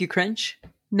 Did I make you cringe?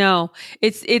 No,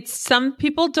 it's some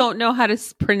people don't know how to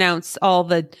pronounce all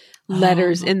the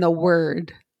letters in the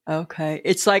word. Okay.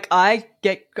 It's like I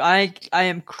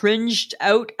am cringed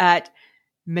out at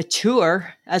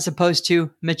mature as opposed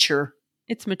to mature.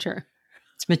 It's mature.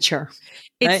 It's mature.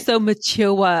 It's right? so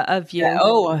mature of you. Yeah,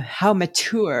 oh, how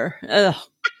mature. Ugh.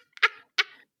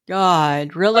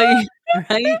 God, really?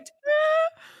 Right?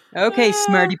 Okay,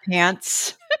 smarty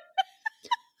pants.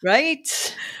 Right?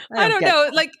 I don't know.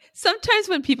 That. Like sometimes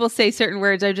when people say certain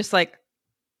words, I'm just like,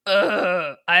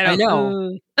 I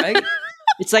know. Right?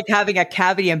 It's like having a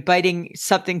cavity and biting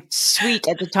something sweet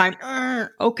at the time.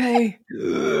 Okay.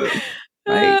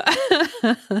 Right?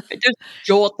 It's just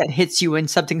jolt that hits you when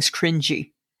something's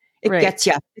cringy. It gets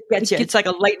you. It's like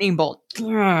a lightning bolt.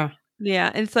 Yeah.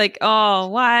 And it's like, oh,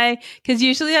 why? Because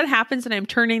usually that happens when I'm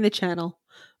turning the channel.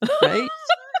 Right?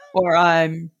 Or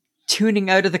I'm tuning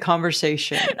out of the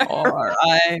conversation. Or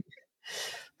I'm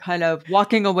kind of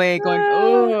walking away going,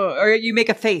 oh, or you make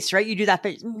a face, right? You do that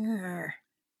face.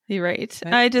 You're right.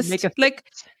 I just make a like,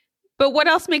 But what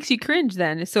else makes you cringe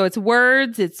then? So it's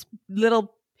words, it's little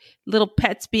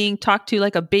pets being talked to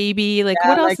like a baby. Like Yeah,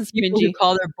 what else like is people who cringy?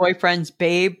 call their boyfriends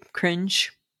babe,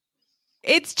 cringe.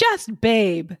 It's just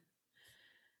babe.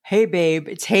 Hey babe,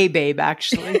 it's hey babe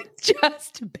actually. It's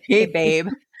just Hey babe.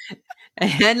 babe.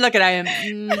 And look at I am.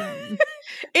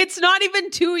 It's not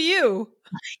even to you.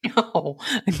 No,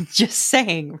 I'm just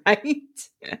saying, right?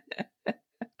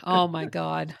 Oh my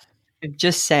God. I'm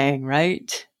just saying,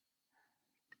 right?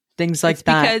 Things like It's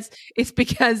that.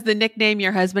 because the nickname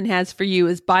your husband has for you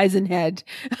is Bison Head.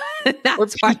 Or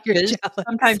That's why you're peaches. jealous.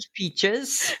 Sometimes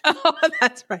peaches. Oh,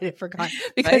 that's right. I forgot.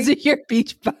 Because Right? of your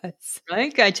beach buzz.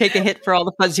 Right? I take a hit for all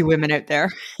the fuzzy women out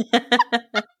there.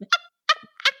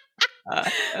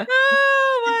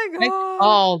 Oh my Right? God.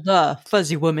 All the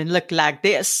fuzzy women look like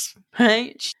this,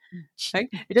 right? Right?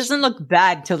 It doesn't look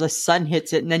bad till the sun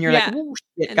hits it, and then you're like, Yeah. "Oh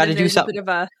shit, And got then to do there's a something." bit of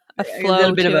a A little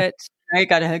flow bit of to a it. right.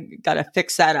 Gotta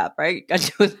fix that up. Right? Got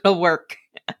to do a little work.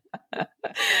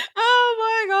 Oh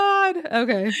my God.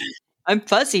 Okay. I'm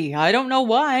fuzzy. I don't know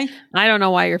why, I don't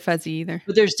know why you're fuzzy either.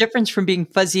 but there's difference from being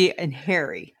fuzzy and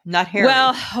hairy. Not hairy.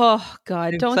 Well, oh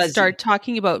God, I'm don't fuzzy. start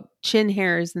talking about chin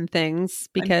hairs and things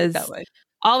I'm good that because way.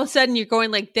 all of a sudden you're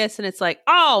going like this and it's like,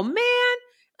 oh man.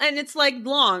 And it's like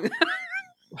long.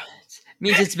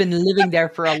 Means it's been living there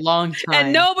for a long time.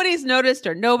 And nobody's noticed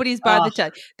or nobody's bothered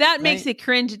to. That makes right? it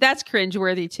cringe. That's cringe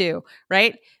worthy too,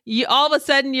 right? You all of a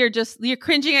sudden you're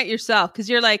cringing at yourself because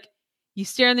you're like, you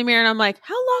stare in the mirror and I'm like,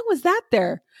 how long was that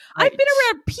there? Right. I've been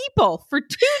around people for 2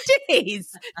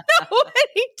 days.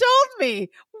 Nobody told me.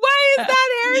 Why is that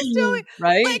hair still?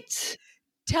 right? Like,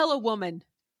 tell a woman.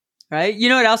 Right? You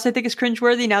know what else I think is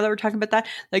cringeworthy now that we're talking about that?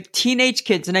 Like teenage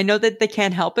kids, and I know that they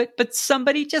can't help it, but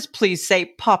somebody just please say,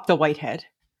 pop the white head.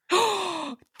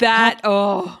 Right?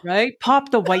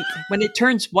 Pop the white. When it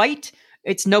turns white,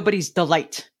 it's nobody's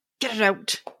delight. Get it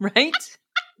out. Right?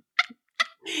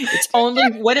 It's only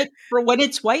when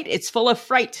it's white, it's full of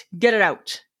fright. Get it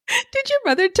out. Did your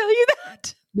mother tell you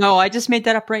that? No, I just made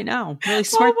that up right now. Really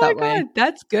smart that way.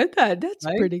 That's good then. That's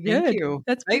Right? pretty good. Thank you.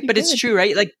 That's right. pretty But good. it's true,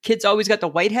 right? Like kids always got the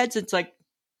white heads. It's like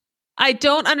I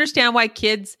don't understand why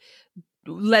kids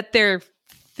let their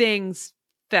things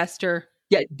fester.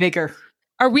 get bigger.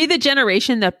 Are we the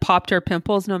generation that popped our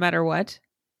pimples no matter what?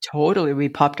 Totally, we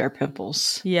popped our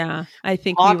pimples. Yeah, I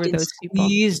think Popped we were and those people.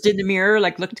 squeezed in the mirror,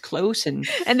 like looked close and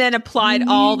then applied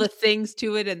all the things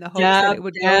to it in the hopes that it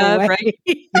would go away. Right.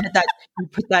 You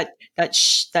put that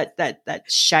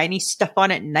shiny stuff on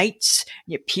at nights.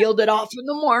 You peeled it off in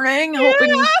the morning,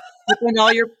 hoping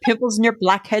all your pimples and your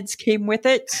blackheads came with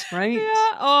it. Right?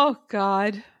 Yeah. Oh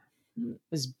God. It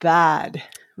was bad.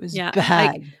 It was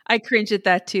bad. I cringe at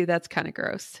that too. That's kind of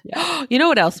gross. Yeah. You know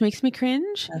what else makes me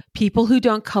cringe? People who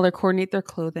don't color coordinate their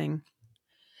clothing.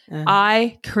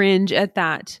 I cringe at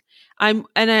that. I'm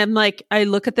like, I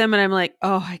look at them and I'm like,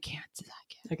 oh, I can't.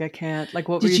 Like I can't. Like,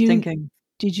 what were you thinking?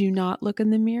 Did you not look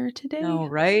in the mirror today? No,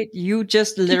 right? You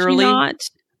just literally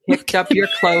picked up your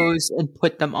clothes and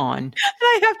put them on. And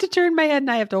I have to turn my head and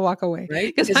I have to walk away.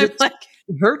 Right? Because I'm like,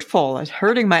 hurtful. It's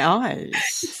hurting my eyes.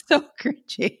 It's so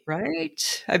cringy.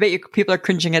 Right? I bet you people are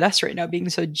cringing at us right now, being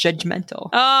so judgmental.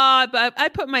 But I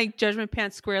put my judgment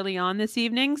pants squarely on this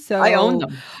evening, so I own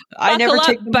them. I never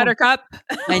take them Buttercup. off.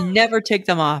 I never take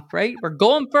them off, right? We're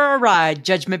going for a ride,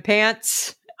 judgment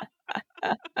pants.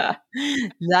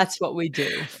 That's what we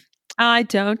do. I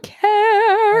don't care.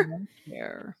 I don't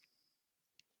care.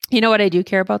 You know what I do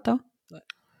care about, though? What?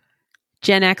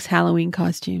 Gen X Halloween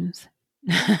costumes.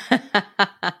 Do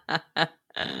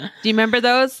you remember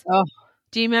those? Oh.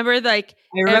 Do you remember like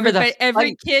I remember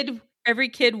every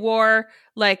kid wore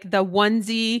like the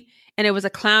onesie and it was a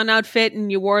clown outfit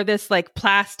and you wore this like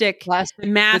plastic mask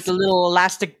with the little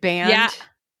elastic band. Yeah.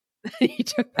 You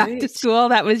took back to school.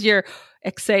 That was your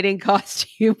exciting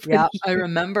costume. Yeah, I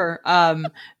remember.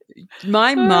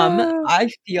 My mom, I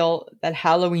feel that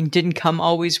Halloween didn't come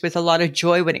always with a lot of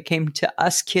joy when it came to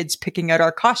us kids picking out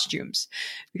our costumes.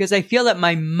 Because I feel that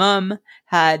my mom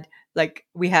had, like,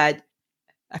 we had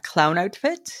a clown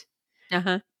outfit.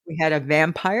 Uh-huh. We had a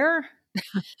vampire.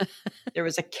 There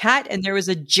was a cat and there was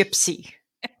a gypsy.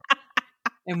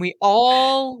 And we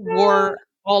all wore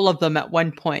all of them at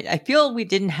one point. I feel we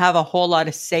didn't have a whole lot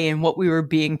of say in what we were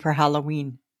being for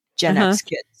Halloween. Gen X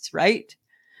kids, right?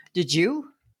 Did you?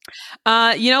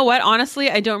 You know what? Honestly,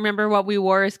 I don't remember what we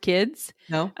wore as kids.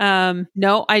 No.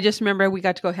 No, I just remember we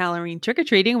got to go Halloween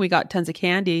trick-or-treating. We got tons of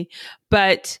candy.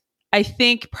 But I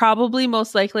think probably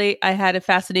most likely I had a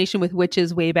fascination with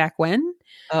witches way back when.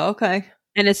 Oh, okay.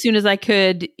 And as soon as I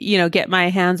could, get my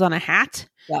hands on a hat,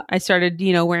 I started,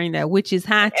 wearing the witch's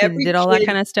hat and did all that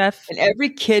kind of stuff. And every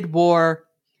kid wore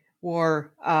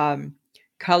wore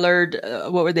colored,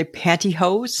 what were they,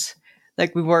 pantyhose?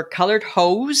 Like we wore colored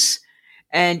hose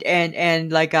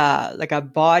and like a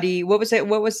body. What was it?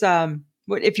 What was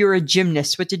what if you were a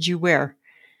gymnast? What did you wear?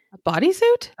 A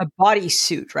bodysuit? A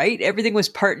bodysuit, right? Everything was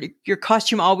part. Your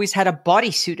costume always had a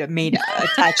bodysuit made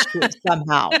attached to it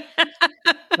somehow,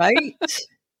 right?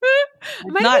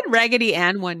 Might have Not been Raggedy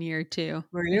Ann one year too.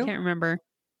 were I you? can't remember.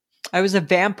 I was a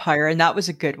vampire, and that was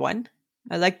a good one.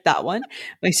 I liked that one.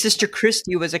 My sister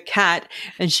Christy was a cat,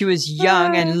 and she was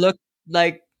young Ah. and looked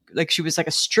like she was like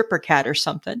a stripper cat or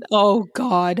something. Oh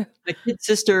God. My kid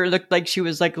sister looked like she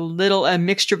was like a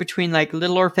mixture between like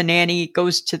Little Orphan Annie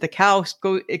goes to the cow,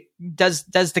 it does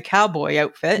the cowboy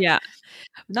outfit. Yeah.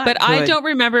 Not But good.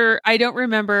 I don't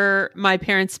remember my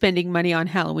parents spending money on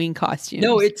Halloween costumes.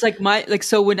 No, it's like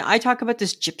so when I talk about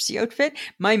this gypsy outfit,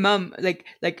 my mom like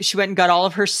she went and got all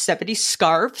of her 70s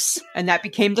scarves and that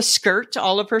became the skirt,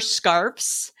 all of her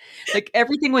scarves. Like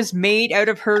everything was made out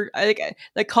of her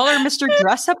like call her Mr.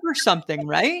 Dress Up or something,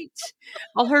 right?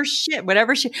 All her shit,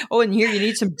 whatever she and here you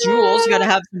need some jewels, you got to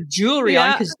have some jewelry on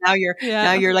Yeah. cuz now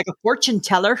Yeah. you're like a fortune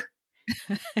teller.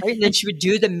 Right? And then she would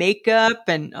do the makeup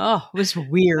and it was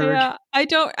weird. Yeah. I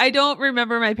don't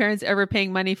remember my parents ever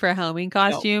paying money for a Halloween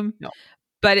costume. No.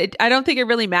 But I don't think it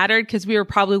really mattered because we were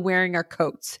probably wearing our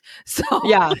coats. So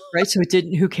Yeah, right. So it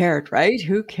didn't. Who cared, right?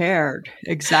 Who cared?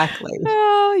 Exactly.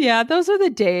 Oh yeah, those are the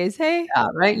days. Hey, Yeah,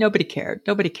 right. Nobody cared.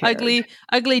 Nobody cared.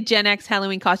 ugly Gen X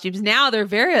Halloween costumes. Now they're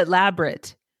very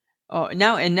elaborate. Oh,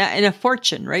 now and a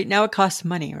fortune, right? Now it costs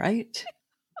money, right?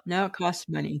 Now it costs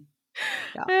money.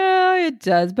 Yeah. Oh, it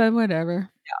does, but whatever.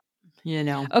 You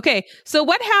know. Okay, so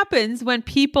what happens when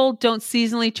people don't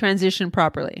seasonally transition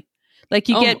properly? Like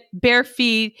you get bare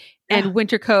feet and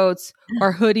winter coats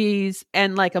or hoodies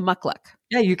and like a mukluk.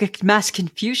 Yeah, you get mass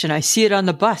confusion. I see it on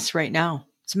the bus right now.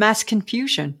 It's mass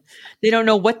confusion. They don't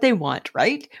know what they want,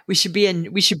 right? We should be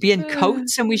in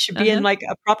coats and we should be in like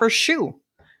a proper shoe.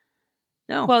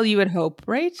 No. Well, you would hope,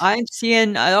 right? I'm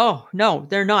seeing no,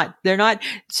 they're not. They're not.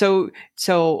 So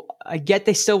I get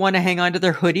they still want to hang on to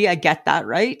their hoodie. I get that,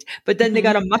 right? But then they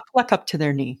got a mukluk up to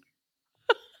their knee.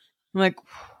 I'm like,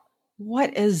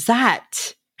 what is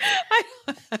that?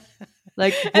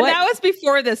 Like, and that was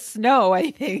before the snow,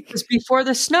 I think. It was before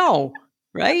the snow,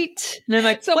 right? And I'm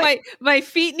like, so my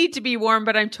feet need to be warm,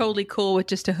 but I'm totally cool with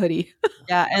just a hoodie.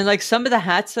 Yeah, and like some of the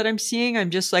hats that I'm seeing,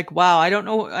 I'm just like, wow, I don't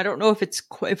know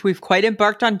if we've quite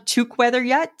embarked on toque weather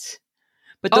yet.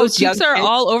 But those toques are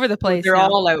all over the place. They're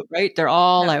all out, right? They're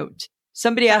all out.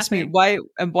 Somebody asked me why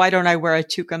don't I wear a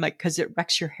toque? I'm like, because it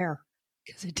wrecks your hair.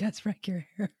 Because it does wreck your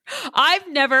hair. I've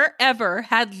never, ever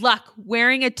had luck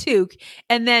wearing a toque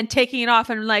and then taking it off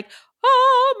and I'm like,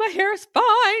 oh, my hair is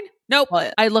fine. Nope.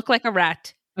 Well, I look like a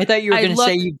rat. I thought you were going to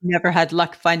say you've never had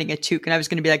luck finding a toque. And I was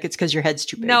going to be like, it's because your head's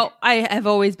too big. No, I have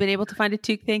always been able to find a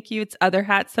toque. Thank you. It's other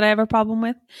hats that I have a problem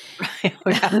with.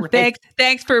 Right.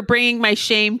 Thanks for bringing my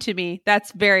shame to me.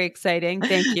 That's very exciting.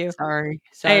 Thank you. Sorry.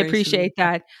 I appreciate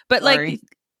that. But like...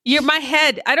 my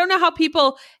head. I don't know how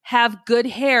people have good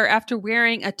hair after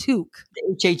wearing a toque.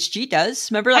 The HHG does.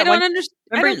 Remember that? I don't understand.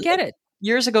 I don't get it.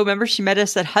 Years ago, remember she met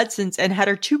us at Hudson's and had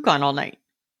her toque on all night.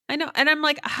 I know. And I'm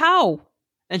like, how?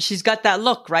 And she's got that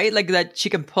look, right? Like that she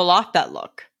can pull off that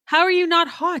look. How are you not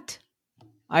hot?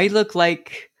 I look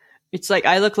like...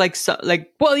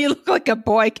 Well, you look like a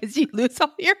boy because you lose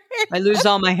all your hair. I lose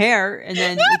all my hair. And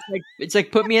then it's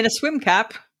like put me in a swim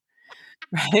cap.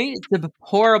 Right? It's a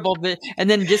horrible bit. And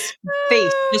then just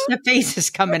the face is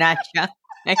coming at you.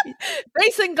 Right?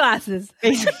 Face and glasses.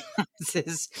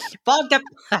 Fogged up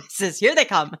glasses. Here they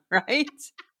come, right?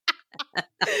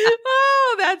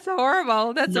 Oh, that's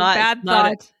horrible. That's a bad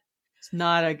thought.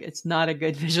 It's not a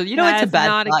good visual. You know, it's a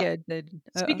bad thought.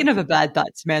 Speaking of a bad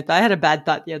thought, Samantha, I had a bad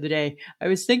thought the other day. I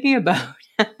was thinking about,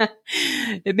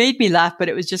 it made me laugh, but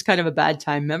it was just kind of a bad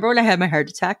time. Remember when I had my heart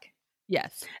attack?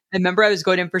 Yes. I remember I was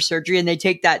going in for surgery and they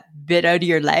take that bit out of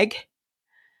your leg.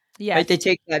 Yes. Right? They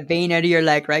take that vein out of your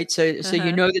leg, right? So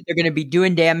you know that they're going to be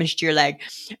doing damage to your leg.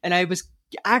 And I was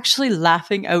actually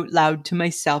laughing out loud to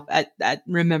myself at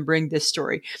remembering this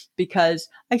story because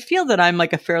I feel that I'm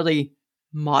like a fairly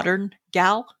modern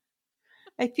gal.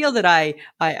 I feel that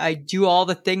I do all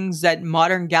the things that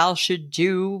modern gals should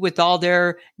do with all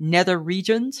their nether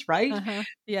regions, right?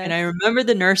 Yes. And I remember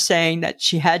the nurse saying that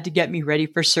she had to get me ready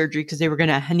for surgery because they were going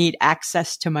to need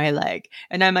access to my leg.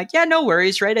 And I'm like, yeah, no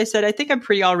worries, right? I said, I think I'm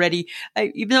pretty all ready.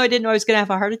 Even though I didn't know I was going to have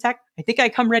a heart attack, I think I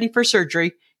come ready for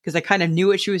surgery because I kind of knew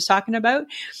what she was talking about.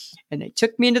 And they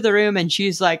took me into the room and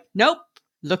she's like, nope,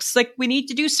 looks like we need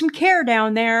to do some care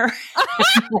down there.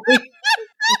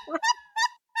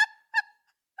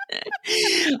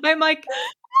 I'm like,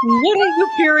 What are you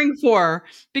caring for?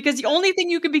 Because the only thing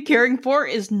you could be caring for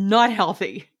is not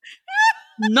healthy.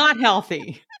 Not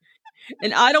healthy.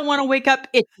 And I don't want to wake up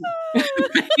itchy.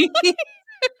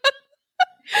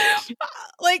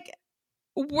 Like,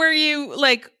 were you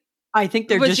like, I think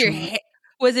they're was just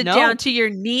was it no. down to your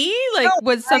knee? Like, No,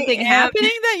 was something I am. happening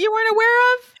that you weren't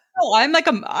aware of? No, I'm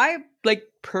like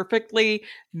perfectly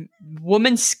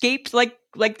woman-scaped like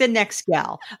the next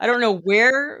gal. I don't know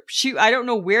where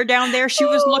down there she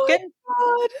was looking.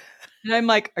 God. And I'm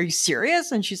like, "Are you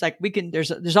serious?" And she's like,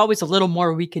 there's always a little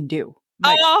more we can do.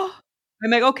 Oh,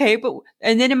 I'm like, "Okay, but,"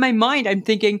 and then in my mind I'm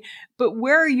thinking, "But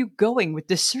where are you going with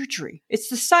this surgery? It's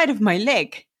the side of my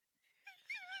leg.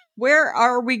 Where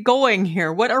are we going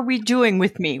here? What are we doing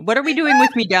with me? What are we doing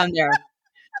with me down there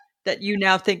that you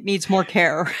now think needs more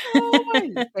care?"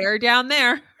 hair down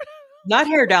there. Not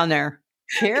hair down there.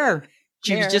 Care.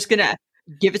 She was just gonna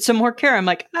give it some more care. I'm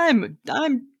like,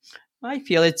 I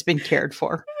feel it's been cared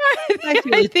for. I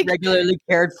feel it's regularly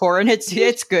cared for, and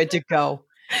it's good to go.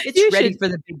 It's ready for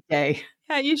the big day.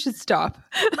 Yeah, you should stop.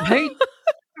 Right?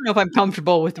 I don't know if I'm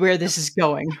comfortable with where this is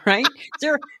going, right? Is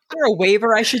there a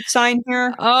waiver I should sign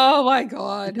here? Oh my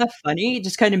God. Isn't that funny? It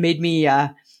just kind of made me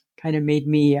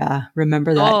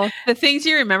remember that. Oh, the things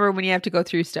you remember when you have to go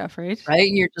through stuff, right? Right?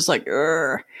 And you're just like,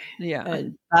 "Ugh." Yeah.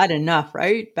 Bad enough,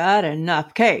 right? Bad enough.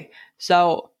 Okay.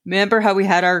 So remember how we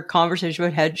had our conversation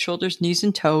about head, shoulders, knees,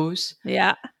 and toes?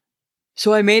 Yeah.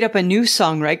 So I made up a new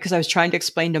song, right? Because I was trying to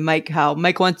explain to Mike how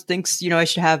Mike once thinks, I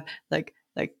should have like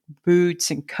boots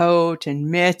and coat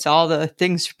and mitts, all the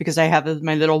things, because I have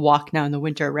my little walk now in the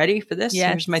winter. Ready for this?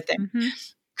 Yes. Here's my thing. Mm-hmm.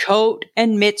 Coat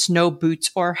and mitts, no boots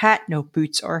or hat, no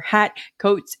boots or hat.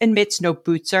 Coats and mitts, no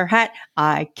boots or hat.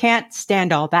 I can't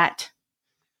stand all that.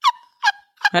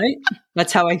 Right?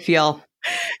 That's how I feel.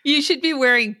 You should be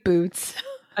wearing boots.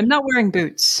 I'm not wearing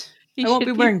boots. I won't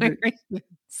be wearing boots. I'm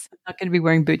not going to be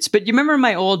wearing boots. But you remember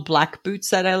my old black boots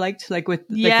that I liked, like with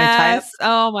my tie-up?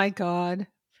 Oh my God.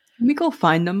 Can we go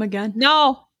find them again?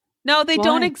 No, they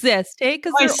don't exist. Hey,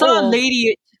 because I saw a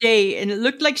lady today, and it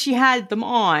looked like she had them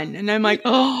on, and I'm like,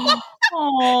 oh.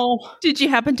 Did you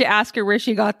happen to ask her where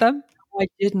she got them? I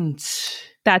didn't.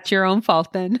 That's your own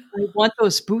fault then. I want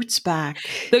those boots back.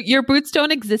 Your boots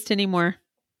don't exist anymore.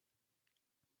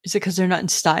 Is it because they're not in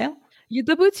style?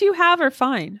 The boots you have are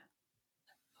fine.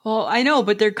 Well, I know,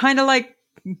 but they're kind of like,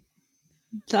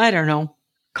 I don't know,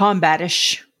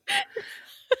 combatish.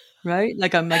 Right?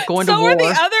 Like I'm like going to war. So were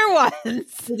the other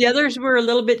ones. The others were a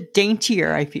little bit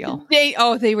daintier, I feel. They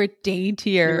were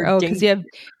daintier. Because you have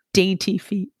dainty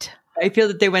feet. I feel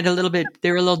that they were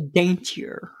a little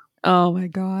daintier. Oh my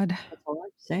God.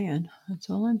 That's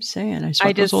all I'm saying. I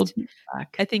want those old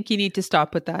back. I think you need to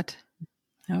stop with that.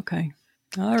 Okay.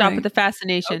 Stop with the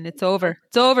fascination. Okay. It's over.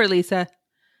 It's over, Lisa.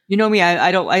 You know me,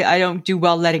 I don't do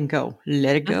well letting go.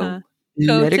 Let it go. Uh-huh.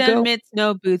 Coats and mitts,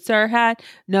 no boots or hat.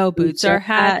 No boots or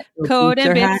hat. Coat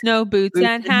and mitts, no boots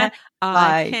and hat.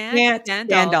 I can't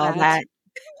stand all that.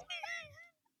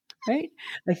 Right?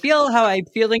 I feel how I'm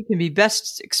feeling can be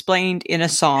best explained in a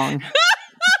song.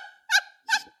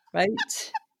 Right?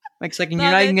 Like, you're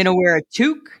not even going to wear a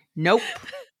toque? Nope.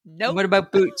 Nope. What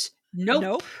about boots?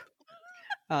 Nope.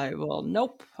 I will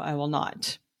not.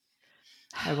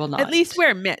 I will not. At least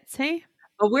wear mitts, hey?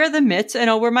 I'll wear the mitts and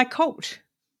I'll wear my coat.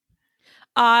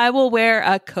 I will wear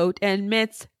a coat and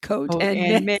mitts, coat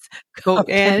and mitts.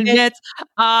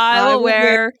 I will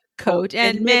wear coat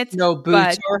and mitts, no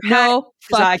boots or hat, no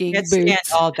fucking I can't boots. Stand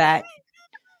all that.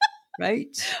 Right?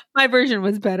 My version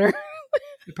was better.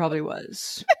 It probably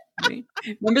was. Right?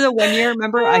 Remember the one year?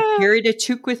 Remember I carried a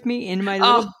toque with me in my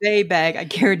little bay bag. I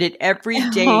carried it every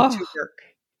day to work.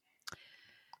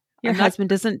 Your husband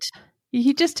doesn't.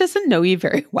 He just doesn't know you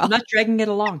very well. I'm not dragging it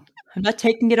along. I'm not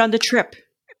taking it on the trip.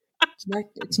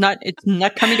 It's not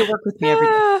coming to work with me every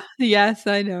day. Yes,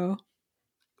 I know.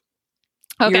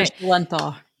 Okay.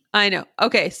 I know.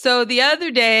 Okay. So the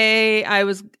other day I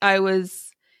was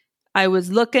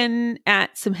looking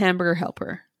at some Hamburger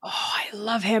Helper. Oh, I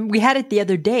love him. We had it the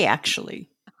other day, actually.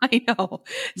 I know.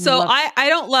 So I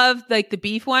don't love like the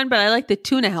beef one, but I like the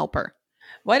tuna Helper.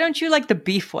 Why don't you like the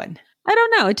beef one? I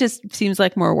don't know. It just seems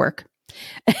like more work.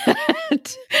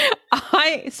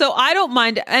 I don't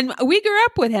mind. And we grew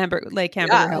up with Hamburger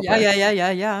Helper.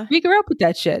 Yeah. We grew up with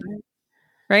that shit.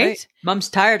 Right? Mom's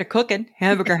tired of cooking.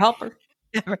 Hamburger Helper.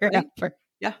 Helper.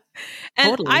 Yeah.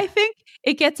 And totally. I think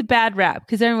it gets a bad rap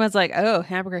because everyone's like, oh,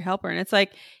 Hamburger Helper. And it's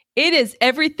like, it is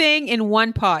everything in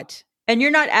one pot. And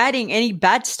you're not adding any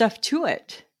bad stuff to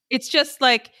it. It's just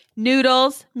like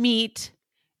noodles, meat,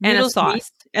 and a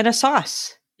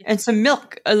sauce. And some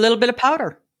milk, a little bit of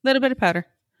powder.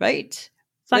 Right?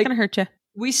 It's not going to hurt you.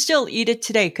 we still eat it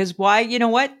today. Because why? You know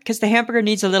what? Because the hamburger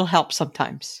needs a little help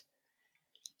sometimes.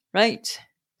 Right?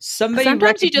 Somebody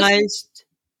Sometimes recognized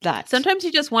that. Sometimes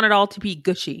you just want it all to be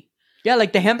gushy. Yeah,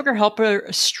 like the hamburger helper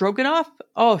stroganoff.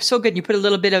 Oh, so good. You put a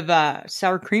little bit of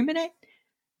sour cream in it.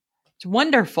 It's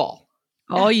wonderful.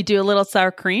 Oh, you do a little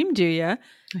sour cream, do you?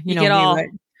 You know get me, all right?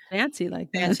 fancy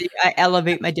like that. Fancy. I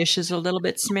elevate my dishes a little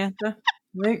bit, Samantha.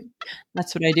 Right?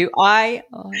 That's what I do. I,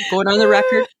 going on the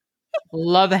record,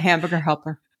 love a hamburger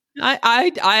helper.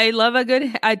 I love a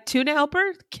good tuna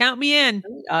helper. Count me in.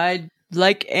 I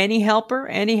like any helper,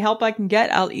 any help I can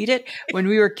get, I'll eat it. When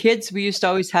we were kids, we used to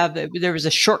always have, there was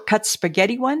a shortcut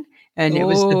spaghetti one, and it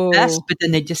was the best, but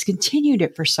then they discontinued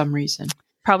it for some reason.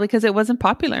 Probably because it wasn't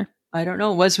popular. I don't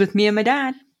know. It was with me and my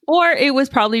dad. Or it was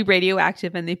probably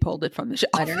radioactive and they pulled it from the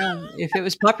shelf. I don't know. If it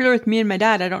was popular with me and my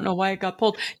dad, I don't know why it got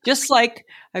pulled. Just like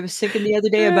I was thinking the other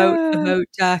day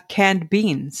about canned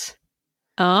beans.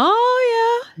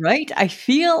 Oh, yeah. Right? I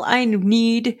feel I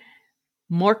need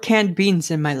more canned beans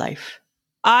in my life.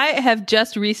 I have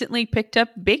just recently picked up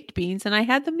baked beans and I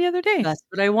had them the other day. That's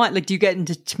what I want. Like, do you get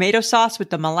into tomato sauce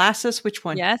with the molasses? Which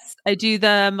one? Yes, I do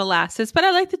the molasses, but I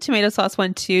like the tomato sauce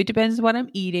one too. Depends what I'm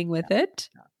eating with it.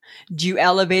 Do you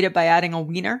elevate it by adding a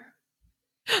wiener?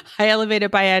 I elevate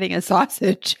it by adding a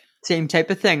sausage. Same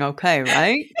type of thing. Okay,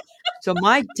 right? So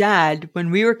my dad, when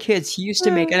we were kids, he used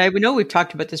to make, and I know we've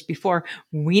talked about this before,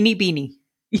 weenie beanie.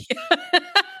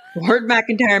 Lord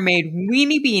McIntyre made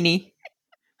weenie beanie.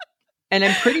 And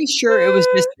I'm pretty sure it was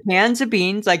just cans of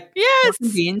beans, like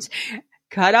beans,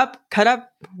 cut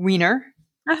up wiener.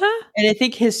 Uh-huh. And I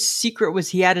think his secret was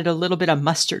he added a little bit of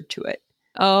mustard to it.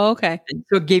 Oh, okay. And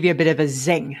so it gave you a bit of a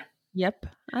zing. Yep.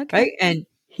 Okay. Right? And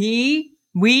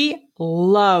we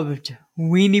loved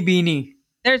weenie beanie.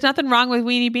 There's nothing wrong with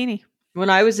weenie beanie. When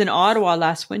I was in Ottawa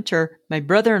last winter, my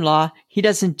brother-in-law, he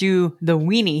doesn't do the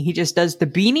weenie. He just does the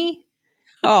beanie.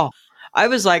 Oh, I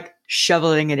was like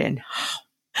shoveling it in.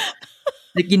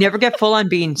 Like, you never get full on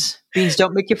beans. Beans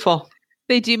don't make you full.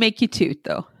 They do make you toot,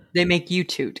 though. They make you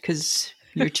toot because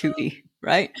you're tooty,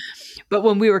 right? But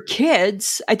when we were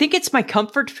kids, I think it's my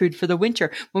comfort food for the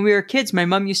winter. When we were kids, my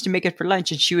mom used to make it for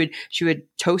lunch, and she would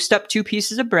toast up 2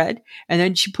 pieces of bread, and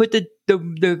then she put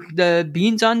the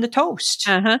beans on the toast.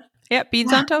 Uh-huh. Yeah,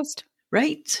 beans on toast.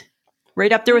 Right.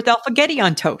 Right up there with alphagetti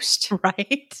on toast.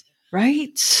 Right.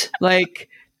 Right. Like,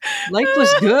 life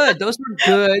was good. Those were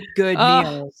good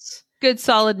meals. Good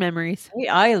solid memories.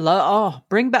 I love,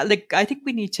 bring back, like, I think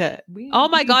we need to. Oh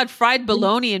my God, fried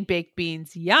bologna and baked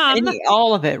beans. Yum.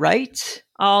 All of it, right?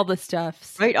 All the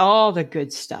stuffs. Right? All the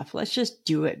good stuff. Let's just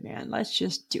do it, man. Let's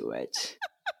just do it.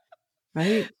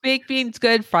 Right? Baked beans,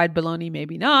 good. Fried bologna,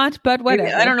 maybe not, but whatever.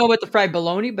 Maybe, I don't know about the fried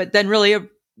bologna, but then really a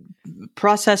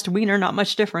processed wiener, not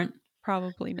much different.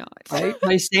 Probably not. Right?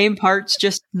 My same parts,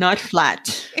 just not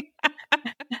flat.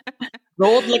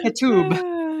 Rolled like a tube.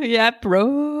 Yep,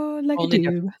 rolled like a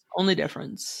tube. Only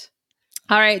difference.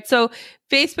 All right, so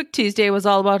Facebook Tuesday was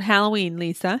all about Halloween,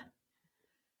 Lisa.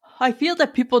 I feel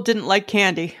that people didn't like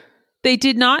candy. They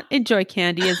did not enjoy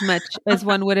candy as much as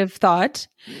one would have thought.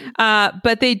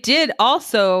 But they did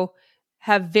also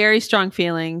have very strong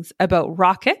feelings about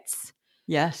rockets.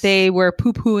 Yes. They were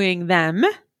poo-pooing them.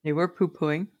 They were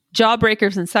poo-pooing.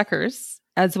 Jawbreakers and suckers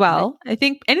as well. Right. I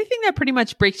think anything that pretty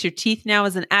much breaks your teeth now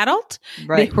as an adult,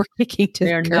 right, they were kicking to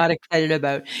They're not excited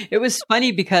about. It was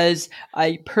funny because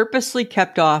I purposely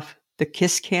kept off the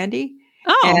Kiss candy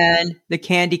and the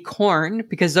candy corn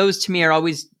because those to me are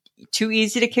always too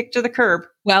easy to kick to the curb.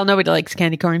 Well, nobody likes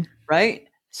candy corn. Right?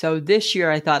 So this year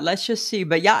I thought, let's just see.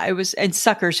 But yeah, it was, and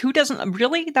suckers. Who doesn't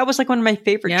really? That was like one of my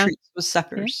favorite treats was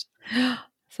suckers. Yeah.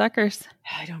 Suckers.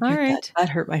 I don't get that. That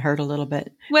hurt my heart a little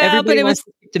bit. Well, everybody but it wants was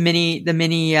to keep the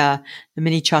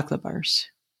mini chocolate bars.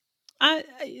 Right?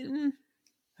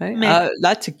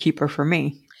 That's a keeper for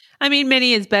me. I mean,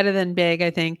 mini is better than big,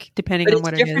 I think, depending on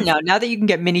what it is. It's different now. Now that you can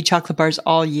get mini chocolate bars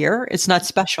all year, it's not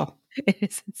special. It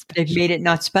isn't special. They've made it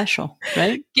not special,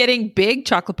 right? Getting big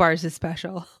chocolate bars is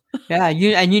special. Yeah,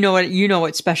 you know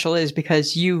what special is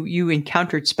because you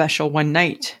encountered special one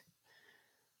night.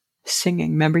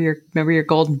 Singing. Remember your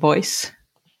golden voice?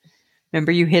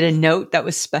 Remember you hit a note that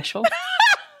was special?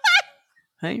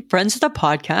 Right? Friends of the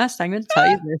podcast, I'm going to tell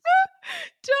you this.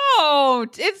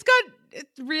 Don't. It's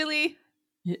really.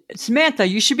 Samantha,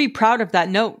 you should be proud of that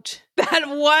note. That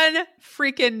one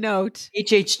freaking note.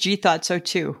 HHG thought so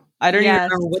too. I don't even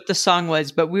remember what the song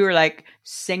was, but we were like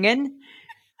singing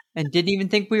and didn't even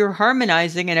think we were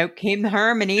harmonizing, and out came the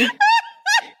harmony.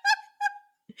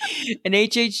 And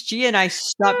HHG and I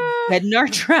stopped dead in our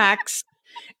tracks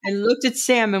and looked at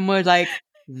Sam and were like,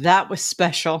 that was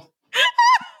special.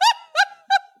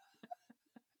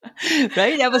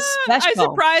 Right? That was I special.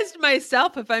 surprised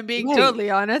myself, if I'm being Right.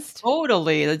 totally honest.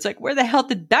 Totally. It's like, where the hell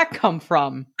did that come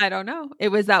from? I don't know. It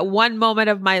was that one moment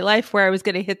of my life where I was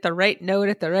going to hit the right note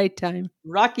at the right time.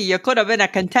 Rocky, you could have been a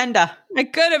contender. I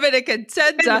could have been a You could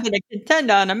have contender. been a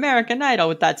contender on American Idol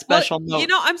with that special note. You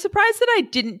know, I'm surprised that I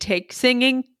didn't take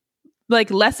singing like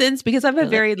lessons because I have a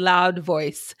Really? very loud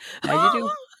voice. Yeah, you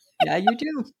do. Yeah, you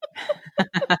do.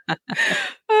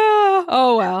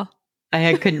 Oh, well.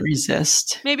 I couldn't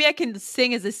resist. Maybe I can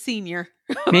sing as a senior.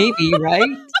 Maybe, right?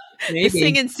 The Maybe.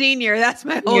 singing senior. That's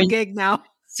my whole gig now.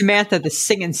 Samantha, the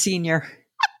singing senior.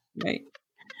 Right.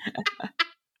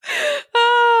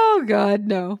 Oh, God,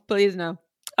 no. Please, no.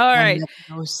 All right.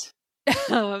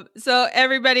 So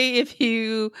everybody, if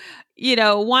you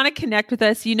want to connect with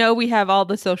us, we have all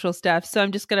the social stuff. So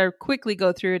I'm just going to quickly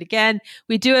go through it again.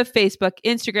 We do have Facebook,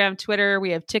 Instagram, Twitter.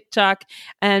 We have TikTok,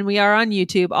 and we are on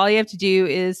YouTube. All you have to do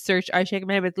is search I Shake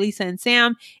My Head with Lisa and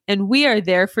Sam, and we are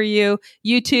there for you.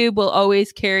 YouTube will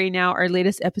always carry now our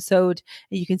latest episode,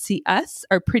 and you can see us,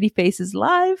 our pretty faces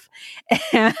live,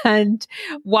 and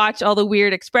watch all the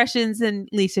weird expressions and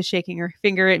Lisa shaking her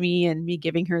finger at me and me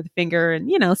giving her the finger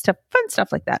and, fun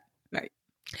stuff like that. Right.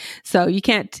 So you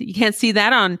can't see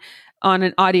that on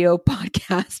an audio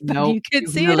podcast, but Nope, you can you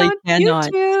see really it on cannot.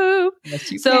 YouTube.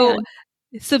 Yes, you So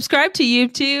can. subscribe to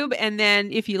YouTube, and then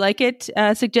if you like it,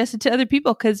 suggest it to other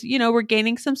people because we're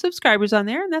gaining some subscribers on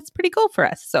there, and that's pretty cool for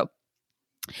us. So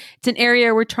it's an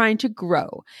area we're trying to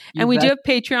grow. And we do have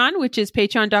Patreon, which is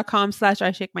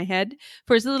patreon.com/I Shake My Head.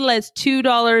 For as little as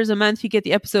 $2 a month, you get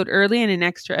the episode early and an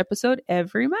extra episode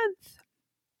every month.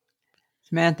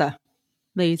 Samantha.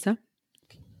 Lisa.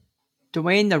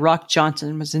 Dwayne "The Rock"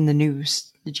 Johnson was in the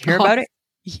news. Did you hear about it?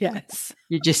 Yes.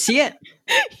 Did you see it?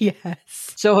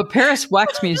 Yes. So a Paris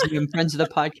Wax Museum, friends of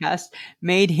the podcast,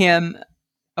 made him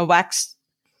a wax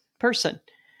person.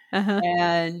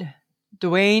 And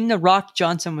Dwayne "The Rock"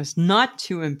 Johnson was not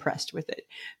too impressed with it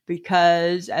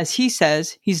because, as he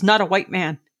says, he's not a white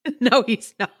man. No,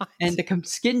 he's not. And the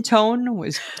skin tone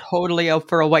was totally out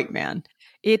for a white man.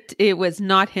 It was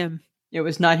not him. It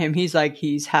was not him. He's like,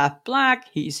 he's half black.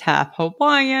 He's half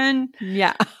Hawaiian.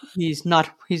 Yeah. He's no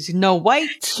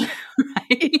white.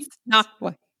 Right? He's not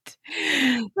white.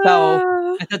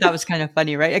 So I thought that was kind of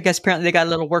funny, right? I guess apparently they got a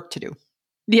little work to do.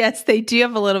 Yes, they do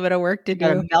have a little bit of work to do.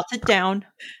 Got to melt it down.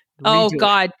 Oh,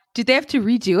 God. Did they have to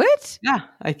redo it? Yeah.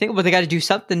 I think, they got to do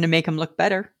something to make him look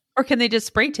better. Or can they just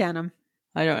spray tan him?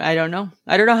 I don't know.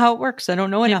 I don't know how it works. I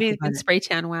don't know enough Maybe about it. spray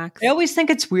tan wax. I always think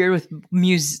it's weird with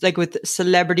with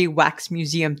celebrity wax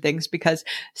museum things because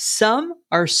some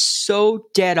are so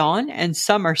dead on and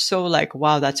some are so like,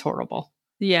 wow, that's horrible.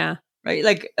 Yeah. Right?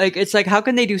 Like it's like, how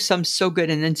can they do some so good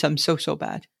and then some so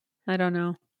bad? I don't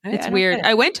know. It's weird.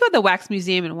 I went to the wax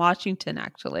museum in Washington,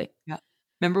 actually. Yeah.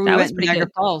 Remember we went to Niagara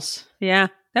Falls? Yeah.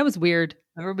 That was weird.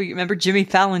 Remember Jimmy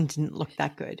Fallon didn't look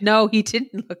that good. No, he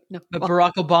didn't look. No. But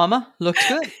Barack Obama looks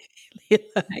good.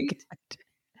 Right?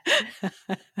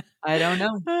 I don't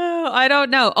know. Oh, I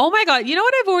don't know. Oh my God. You know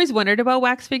what I've always wondered about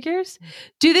wax figures?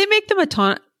 Do they make them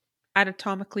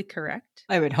anatomically correct?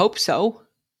 I would hope so.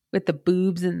 With the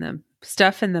boobs and the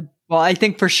stuff and the... Well, I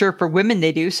think for sure for women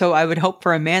they do. So I would hope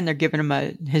for a man they're giving him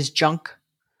his junk.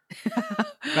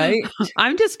 Right?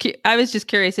 I was just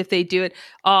curious if they do it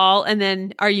all, and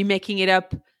then are you making it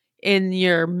up in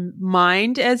your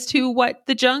mind as to what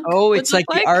the junk? Oh, it's like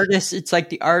the artist. It's like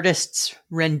the artist's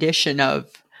rendition of.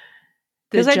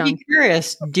 Because I'd be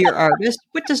curious, dear artist,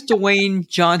 what does Dwayne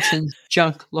Johnson's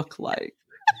junk look like?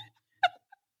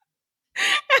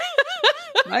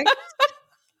 Right?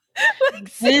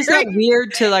 Is that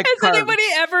weird to like? Has anybody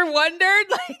ever wondered?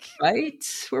 Like,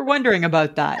 right? We're wondering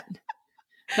about that.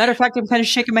 Matter of fact, I'm kind of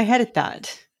shaking my head at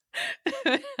that.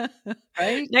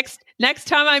 Right? Next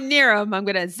time I'm near him, I'm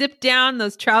gonna zip down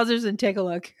those trousers and take a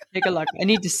look. Take a look. I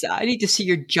need to see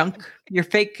your junk, your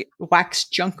fake wax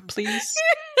junk, please.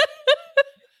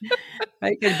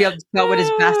 Right? Gotta be able to tell what his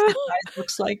basket size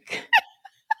looks like.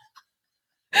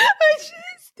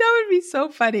 That would be so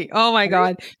funny. Oh my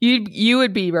God. You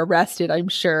would be arrested, I'm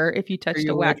sure, if you touched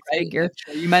a wax figure.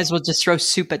 You might as well just throw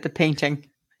soup at the painting.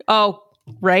 Oh,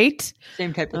 right?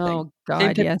 Same type of thing. Oh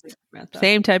God, yes.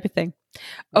 Same type of thing.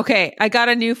 Okay, I got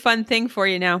a new fun thing for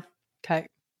you now. Okay.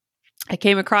 I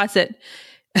came across it.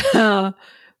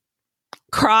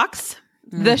 Crocs,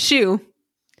 the shoe,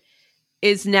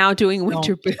 is now doing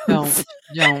winter boots.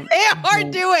 Don't. They are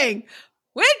doing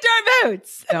winter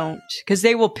boots. Don't, because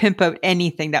they will pimp out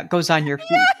anything that goes on your feet.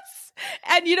 Yes.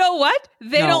 And you know what?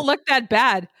 They don't look that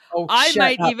bad. Oh, I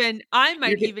might up. even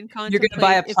contemplate. You're going to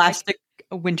buy a plastic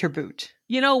winter boot.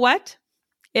 You know what?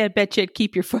 I bet you it'd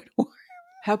keep your foot warm.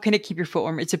 How can it keep your foot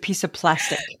warm? It's a piece of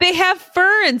plastic. They have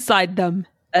fur inside them.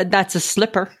 That's a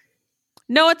slipper.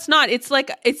 No, it's not. It's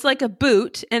like a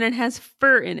boot, and it has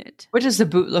fur in it. What does the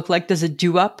boot look like? Does it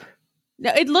do up?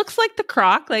 No, it looks like the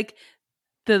Croc, like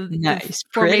the Nice,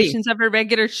 formations of a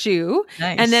regular shoe,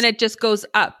 Nice. and then it just goes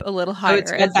up a little So higher.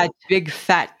 it's got that big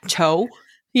fat toe.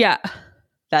 Yeah.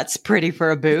 That's pretty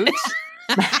for a boot.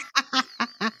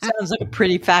 Sounds like a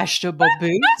pretty fashionable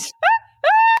boot.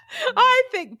 I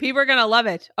think people are gonna love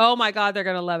it. Oh my God, they're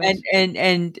gonna love it.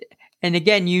 And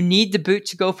again, you need the boot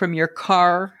to go from your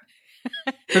car,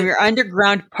 from your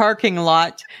underground parking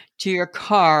lot to your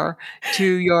car to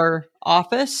your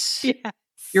office. Yes.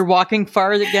 You're walking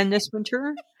far again this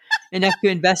winter. Enough to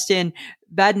invest in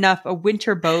bad enough a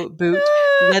winter boot,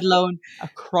 let alone a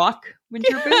Croc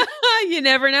winter boot. You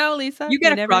never know, Lisa. You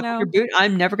get a never Croc know. winter boot.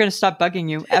 I'm never going to stop bugging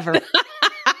you ever.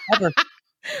 Ever.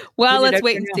 Well, Put it let's out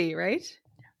wait there and now. see, right?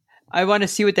 I want to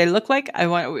see what they look like.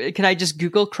 Can I just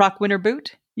Google Croc winter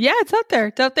boot? Yeah, it's out there.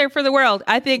 It's out there for the world.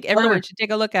 I think everyone Color. should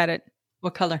take a look at it.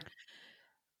 What color?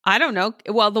 I don't know.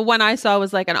 Well, the one I saw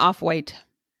was like an off-white.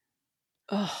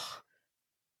 Oh,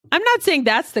 I'm not saying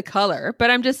that's the color, but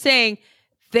I'm just saying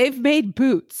they've made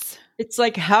boots. it's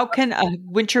like, how can a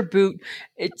winter boot,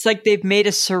 it's like they've made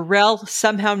a Sorel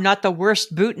somehow not the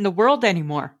worst boot in the world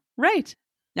anymore. Right.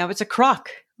 Now it's a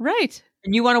Croc. Right.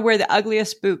 And you want to wear the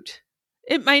ugliest boot.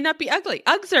 It might not be ugly.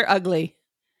 Uggs are ugly.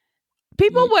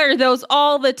 People wear those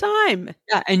all the time.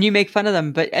 Yeah, and you make fun of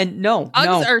them, no.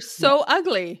 Uggs are so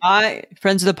ugly.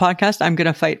 Friends of the podcast, I'm going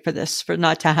to fight for this, for it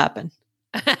not to happen.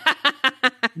 I'm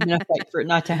going to fight for it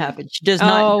not to happen.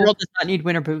 Girl does not need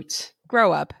winter boots.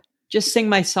 Grow up. Just sing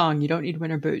my song. You don't need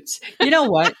winter boots. You know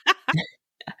what?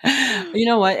 You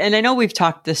know what? And I know we've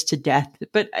talked this to death,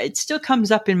 but it still comes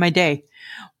up in my day.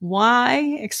 Why?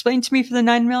 Explain to me for the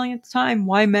 9 millionth time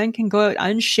why men can go out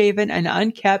unshaven and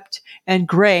unkept and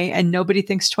gray and nobody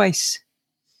thinks twice.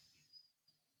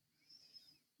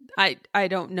 I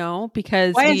don't know,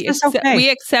 because Why is this okay? we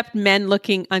accept men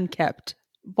looking unkept.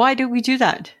 Why do we do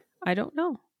that? I don't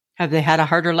know. Have they had a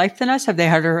harder life than us? Have they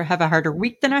have a harder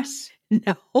week than us?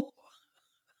 No.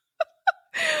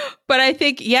 But I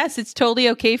think, yes, it's totally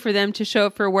okay for them to show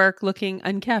up for work looking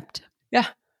unkept. Yeah,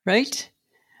 right?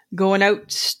 Going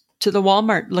out to the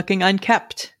Walmart looking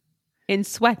unkept. In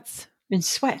sweats. In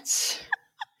sweats.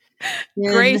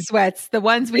 Gray sweats, the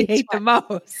ones we hate the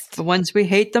most. The ones we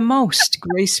hate the most.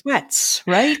 Gray sweats,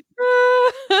 right?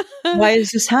 Why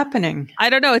is this happening? I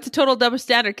don't know. It's a total double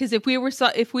standard, because if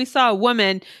we saw a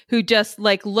woman who just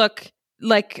like look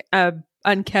like a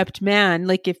unkept man,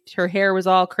 like if her hair was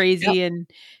all crazy and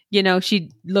she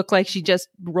looked like she just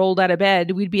rolled out of bed,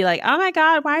 we'd be like, oh my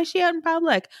God, why is she out in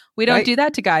public? We don't do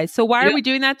that to guys. So why are we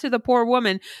doing that to the poor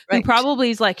woman who probably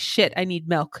is like, shit, I need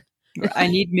milk. I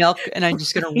need milk, and I'm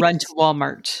just going to run to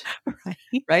Walmart.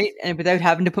 Right? And without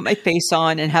having to put my face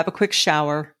on and have a quick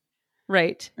shower.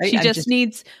 Right. She just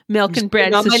needs milk and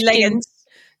bread. Put on my leggings.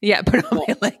 Yeah, put on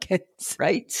my leggings.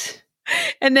 Right.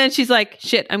 And then she's like,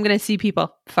 shit, I'm going to see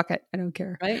people. Fuck it. I don't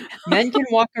care. Right. Men can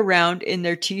walk around in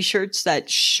their t-shirts that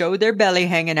show their belly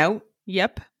hanging out.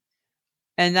 Yep.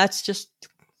 And that's just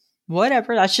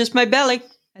whatever. That's just my belly.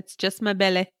 That's just my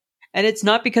belly. And it's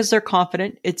not because they're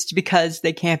confident. It's because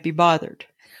they can't be bothered.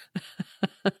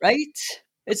 Right?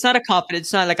 It's not a confidence.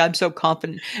 It's not like I'm so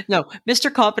confident. No,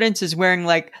 Mr. Confidence is wearing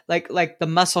like the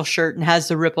muscle shirt and has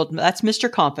the rippled. That's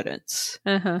Mr. Confidence.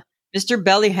 Uh-huh. Mr.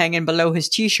 Belly hanging below his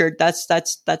t-shirt. That's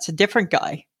a different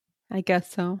guy. I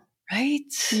guess so.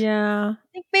 Right? Yeah. I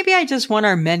think maybe I just want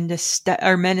our men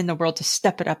in the world to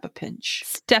step it up a pinch.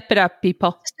 Step it up,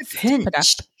 people. Just a pinch. Step it up.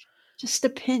 Just a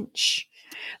pinch.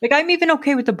 Like, I'm even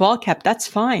okay with the ball cap. That's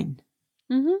fine.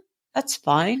 Mm-hmm. That's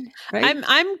fine, right?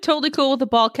 I'm totally cool with a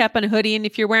ball cap and a hoodie, and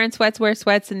if you're wearing sweats, wear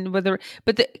sweats, and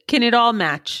can it all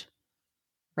match?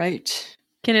 Right.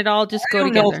 Can it all just go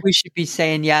together? I don't know if we should be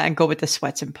saying and go with the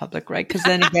sweats in public, right? Because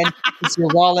then again, it's your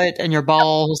wallet and your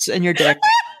balls and your dick,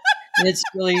 and it's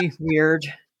really weird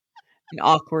and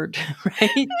awkward,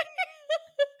 right?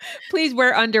 Please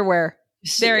wear underwear.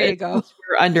 There you go.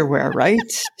 Wear underwear,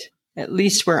 right? At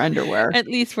least wear underwear. At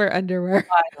least wear underwear.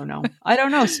 I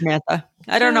don't know, Samantha.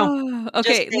 I don't know.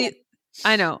 Okay.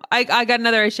 I know. I got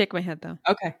another. I shake my head though.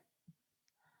 Okay.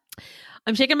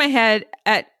 I'm shaking my head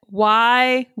at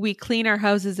why we clean our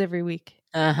houses every week.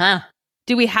 Uh-huh.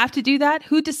 Do we have to do that?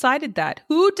 Who decided that?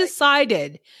 Who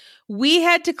decided we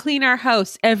had to clean our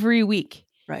house every week?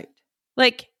 Right.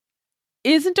 Like,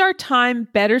 isn't our time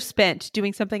better spent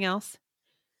doing something else?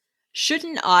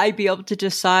 Shouldn't I be able to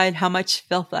decide how much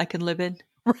filth I can live in?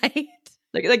 Right.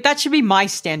 Like that should be my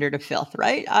standard of filth,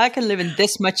 right? I can live in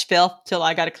this much filth till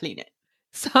I got to clean it.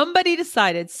 somebody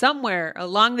decided somewhere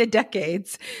along the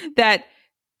decades that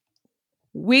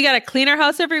we got to clean our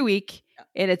house every week,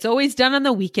 and it's always done on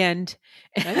the weekend.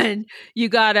 And you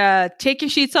got to take your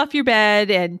sheets off your bed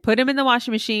and put them in the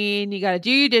washing machine. You got to do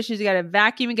your dishes. You got to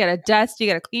vacuum. You got to dust. You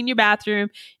got to clean your bathroom.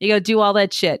 You got to do all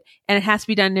that shit. And it has to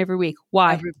be done every week.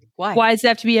 Why? Why does it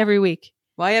have to be every week?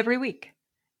 Why every week?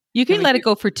 You can let it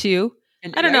go for 2.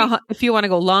 I don't know if you want to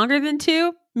go longer than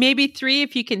 2, maybe 3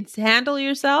 if you can handle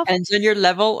yourself. Depends on your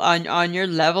level on your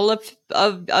level of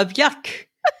yuck.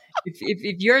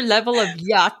 if your level of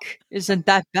yuck isn't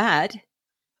that bad,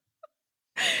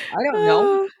 I don't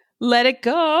know. Let it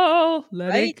go.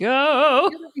 Let it go.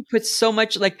 You put so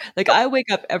much like I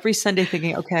wake up every Sunday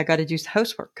thinking, okay, I got to do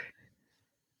housework.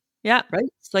 Yeah. Right.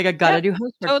 It's like I got to do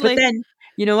housework. Totally. But then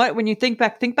you know what? When you think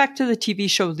back to the TV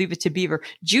show Leave It to Beaver.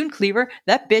 June Cleaver,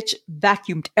 that bitch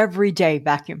vacuumed every day.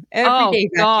 Vacuum. Every day.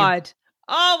 God.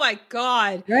 Oh my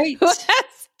God. Right. Who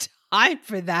has time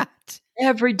for that?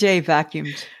 Every day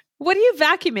vacuumed. What are you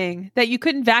vacuuming that you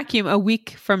couldn't vacuum a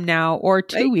week from now or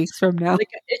 2 weeks from now? Like,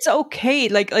 it's okay.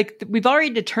 Like we've already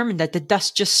determined that the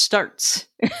dust just starts.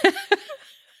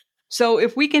 So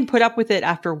if we can put up with it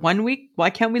after 1 week, why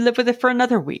can't we live with it for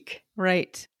another week?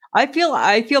 Right. I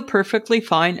feel perfectly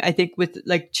fine. I think with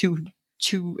like two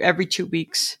every 2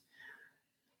 weeks.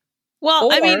 Well,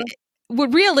 I mean,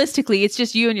 realistically, it's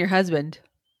just you and your husband.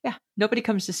 Yeah. Nobody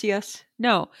comes to see us.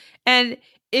 No. And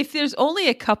if there's only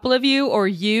a couple of you or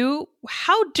you,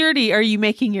 how dirty are you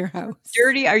making your house?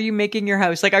 Dirty are you making your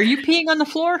house? Like, are you peeing on the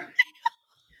floor?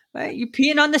 Right? You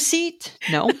peeing on the seat?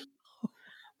 No.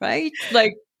 Right?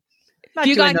 Like, if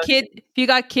you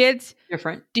got kids,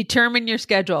 different. Determine your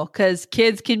schedule because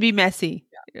kids can be messy.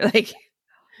 Yeah. Like,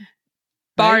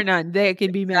 bar none, they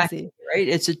can be messy. Right?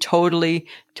 It's a totally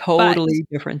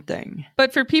different thing.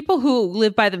 But for people who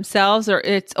live by themselves or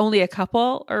it's only a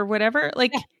couple or whatever,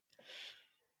 like... Yeah.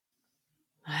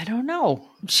 I don't know.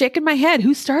 I'm shaking my head.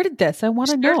 Who started this? I want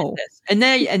to know. This? And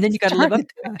then you got to live up to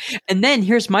it. And then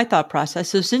here's my thought process.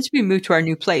 So since we moved to our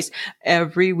new place,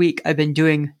 every week I've been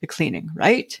doing the cleaning,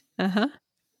 right? Uh-huh.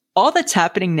 All that's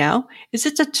happening now is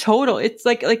it's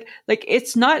like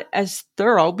it's not as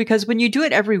thorough because when you do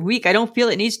it every week, I don't feel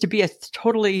it needs to be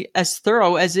totally as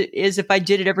thorough as it is if I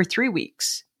did it every 3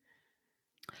 weeks.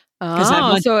 Because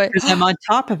I'm on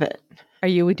top of it. Are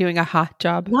you doing a hot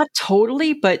job? Not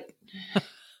totally, but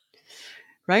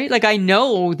right? Like I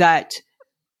know that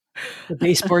the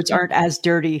baseboards aren't that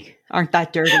dirty. Oh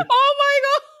my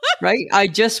God. Right? I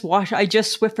just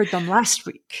Swiffered them last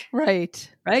week. Right.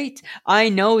 I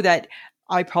know that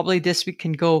I probably this week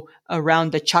can go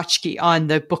around the tchotchke on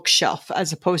the bookshelf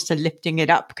as opposed to lifting it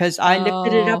up because I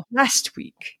lifted it up last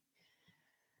week.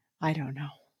 I don't know.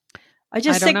 I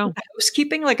just stick with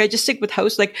housekeeping. Like I just stick with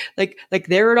house. Like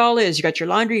there it all is. You got your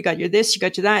laundry, you got your this, you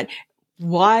got your that.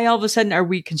 Why all of a sudden are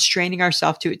we constraining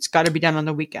ourselves to it's got to be done on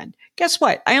the weekend? Guess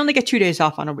what? I only get 2 days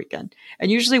off on a weekend. And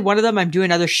usually one of them I'm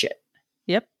doing other shit.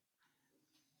 Yep.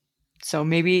 So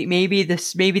maybe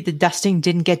the dusting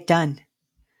didn't get done.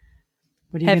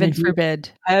 What are you Heaven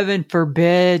forbid. Heaven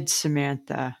forbid,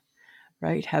 Samantha.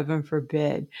 Right? Heaven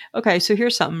forbid. Okay, so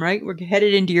here's something, right? We're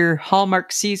headed into your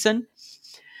Hallmark season.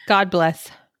 God bless.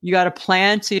 You got a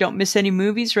plan so you don't miss any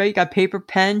movies, right? You got paper,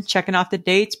 pen, checking off the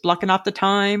dates, blocking off the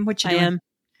time. What you doing?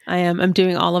 I am. I'm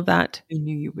doing all of that. I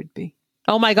knew you would be.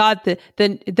 Oh my God. The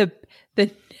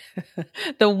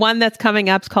the one that's coming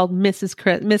up is called Miss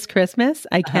Christmas.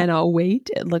 I cannot wait.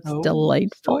 It looks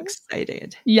delightful. So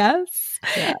excited. Yes.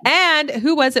 Yeah. And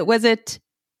who was it? Was it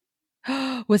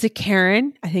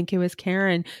Karen? I think it was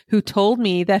Karen who told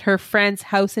me that her friend's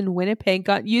house in Winnipeg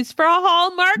got used for a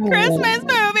Hallmark Christmas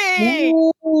movie.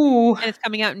 Ooh. And it's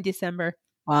coming out in December.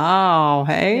 Wow.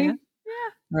 Hey? Yeah.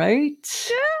 Right?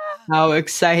 Yeah. How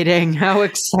exciting. So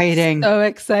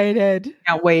excited.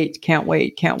 Can't wait.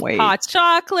 Hot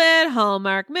chocolate,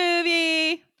 Hallmark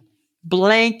movie.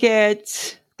 Blanket.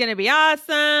 It's going to be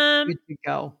awesome. Good to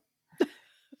go.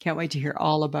 Can't wait to hear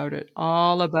all about it,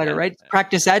 right?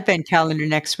 Practice Advent calendar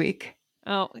next week.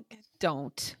 Oh,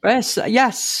 don't.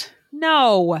 Yes.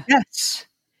 No. Yes.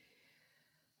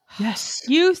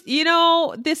 You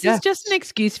know, this is just an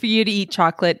excuse for you to eat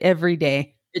chocolate every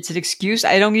day. It's an excuse.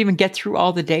 I don't even get through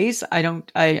all the days. No,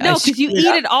 because you eat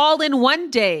it all in one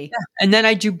day. Yeah. And then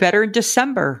I do better in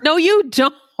December. No, you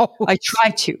don't. I try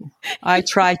to. I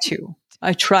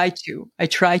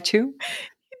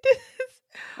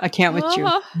can't with you.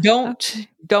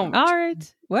 Don't. All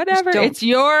right. Whatever. It's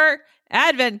your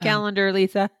Advent calendar,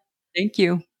 Lisa. Thank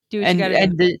you. Do what you gotta do.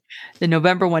 And the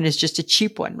November one is just a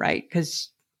cheap one, right? Because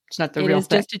It's not the It real is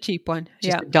thing. just a cheap one.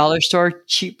 Just Yeah. a dollar store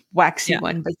cheap waxy Yeah.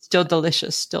 one, but still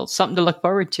delicious. Still something to look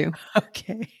forward to.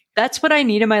 Okay. That's what I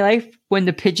need in my life. When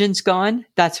the pigeon's gone,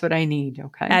 that's what I need.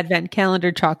 Okay. Advent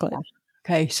calendar chocolate.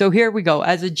 Okay. So here we go.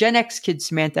 As a Gen X kid,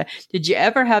 Samantha, did you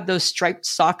ever have those striped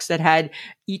socks that had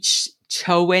each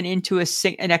toe went into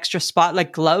an extra spot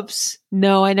like gloves?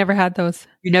 No, I never had those.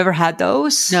 You never had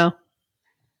those? No.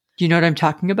 Do you know what I'm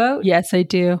talking about? Yes, I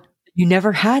do. You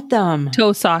never had them.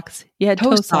 Toe socks. You had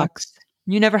toe socks.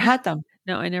 You never had them.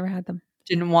 No, I never had them.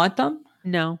 Didn't want them?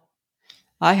 No.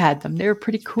 I had them. They were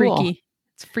pretty cool. Freaky.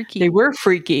 It's freaky. They were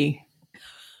freaky.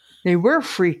 They were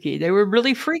freaky. They were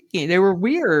really freaky. They were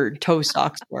weird, toe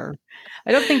socks were.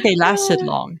 I don't think they lasted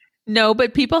long. No,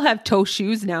 but people have toe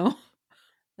shoes now.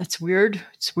 That's weird.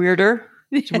 It's weirder.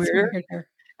 It's weirder.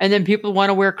 And then people want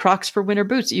to wear Crocs for winter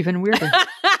boots. Even weirder.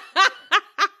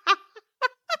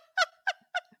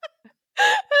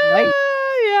 Right.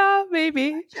 Yeah,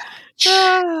 maybe.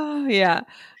 Yeah.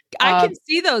 I can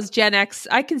see those Gen X.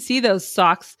 I can see those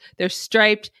socks. They're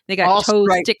striped. They got toes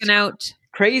striped. sticking out.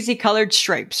 Crazy colored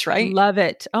stripes, right? Love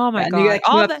it. Oh my and God. they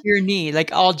came up to your knee,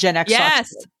 like all Gen X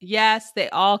socks. Yes. They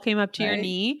all came up to your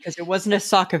knee. Because it wasn't a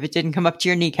sock if it didn't come up to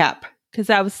your kneecap. Because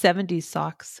that was 70s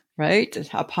socks. Right?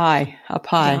 Up high.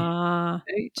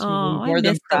 Right? More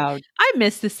than proud. I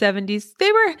miss the 70s.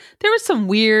 There were some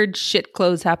weird shit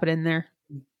clothes happening there.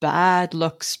 Bad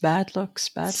looks.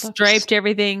 Striped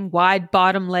everything, wide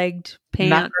bottom legged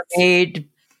pants. Macrame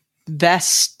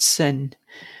vests and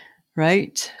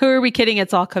right? Who are we kidding?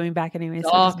 It's all coming back anyway. It's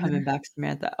all coming back,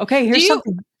 Samantha. Okay, here's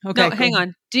something. Okay, no, hang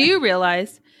on. Do you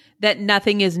realize that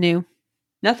nothing is new?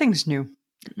 Nothing's new.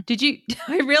 Did you?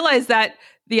 I realized that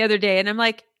the other day and I'm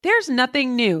like, there's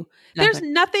nothing new. There's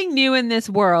nothing new in this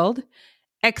world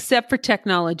except for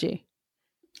technology.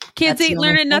 Kids ain't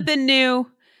learning nothing new.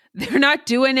 They're not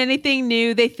doing anything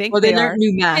new. They think they learned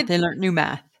new math. They learned new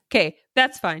math. Okay,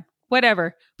 that's fine.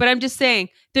 Whatever. But I'm just saying,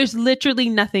 there's literally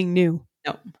nothing new.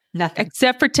 No, nothing.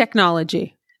 Except for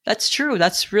technology. That's true.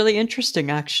 That's really interesting,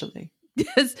 actually.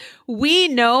 Because we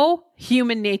know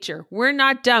human nature. We're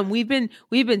not dumb. We've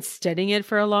been studying it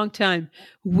for a long time.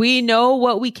 We know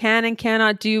what we can and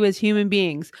cannot do as human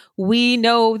beings. We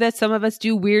know that some of us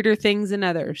do weirder things than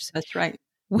others. That's right.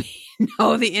 We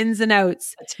know the ins and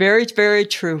outs. That's very, very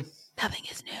true. Nothing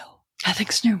is new.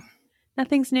 Nothing's new.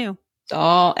 Nothing's new.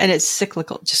 And it's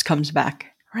cyclical. It just comes back.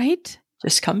 Right?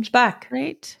 Just comes back.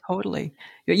 Right? Totally.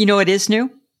 You know what is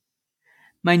new?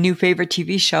 My new favorite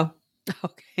TV show.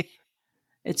 Okay.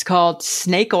 It's called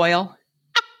Snake Oil.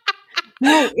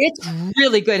 No, it's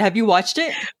really good. Have you watched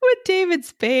it? With David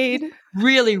Spade.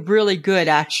 Really, really good,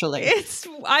 actually.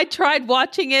 I tried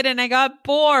watching it and I got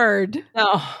bored.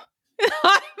 Oh.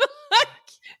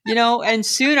 And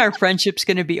soon our friendship's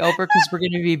going to be over because we're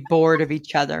going to be bored of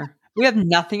each other. We have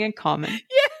nothing in common.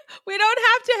 Yeah, we don't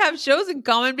have to have shows in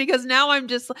common because now I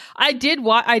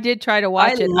did try to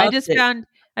watch it.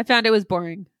 I found it was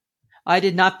boring. I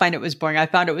did not find it was boring. I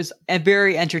found it was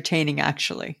very entertaining,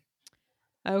 actually.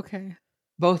 Okay.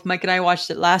 Both Mike and I watched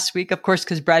it last week, of course,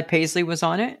 because Brad Paisley was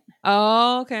on it.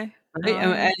 Oh, okay. Right?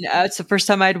 And it's the first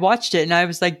time I'd watched it, and I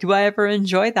was like, do I ever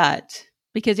enjoy that?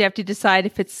 Because you have to decide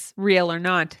if it's real or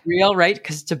not. Real, right?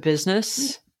 Because it's a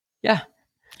business. Yeah.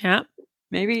 Yeah.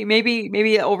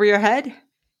 Maybe over your head.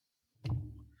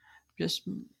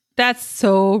 That's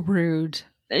so rude.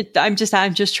 I'm just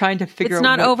trying to figure out. It's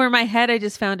not over my head. I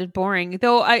just found it boring.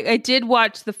 Though I did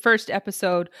watch the first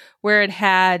episode where it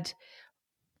had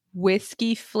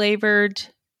whiskey flavored.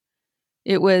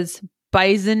 It was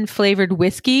bison flavored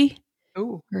whiskey.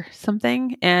 Ooh. Or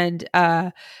something. And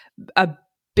a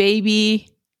baby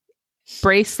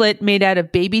bracelet made out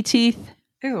of baby teeth.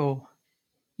 Ew.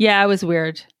 Yeah, it was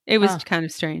weird. It was kind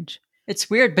of strange. It's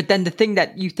weird, but then the thing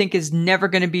that you think is never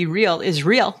going to be real is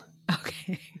real.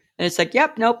 Okay. And it's like,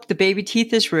 yep, nope, the baby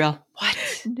teeth is real.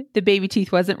 What? The baby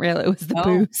teeth wasn't real. It was the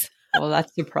booze. Well,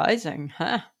 that's surprising,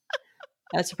 huh?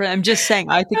 That's surprising. I'm just saying,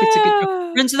 I think it's a good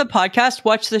show. Friends of the podcast,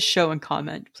 watch this show and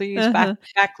comment. Please back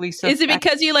Lisa. Is it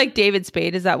because you like David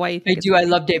Spade? Is that why you think I do. I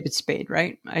love David Spade,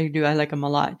 right? I do. I like him a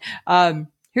lot.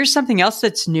 Here's something else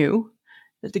that's new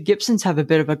that the Gibsons have a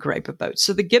bit of a gripe about.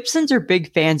 So the Gibsons are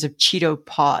big fans of Cheeto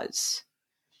Paws.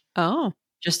 Oh.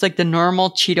 Just like the normal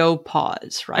Cheeto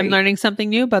Paws, right? I'm learning something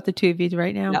new about the two of you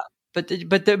right now. Yeah,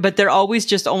 but they're always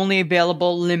just only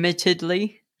available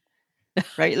limitedly.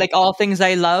 Right? Like all things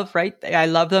I love, right? I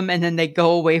love them and then they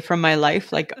go away from my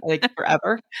life like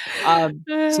forever. So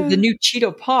the new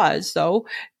Cheeto Paws, though,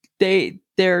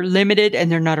 they're limited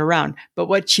and they're not around. But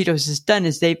what Cheetos has done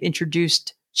is they've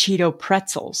introduced Cheeto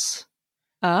pretzels.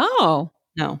 Oh.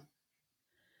 No.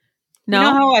 You know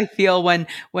No? how I feel when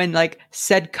like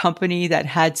said company that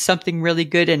had something really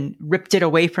good and ripped it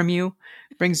away from you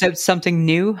brings out something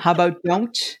new? How about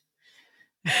don't?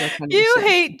 I feel kind of the You same.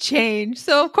 hate change.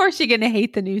 So of course you're going to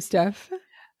hate the new stuff.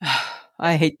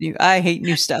 I hate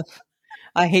new stuff.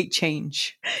 I hate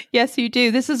change. Yes, you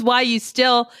do. This is why you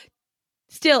still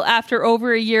after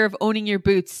over a year of owning your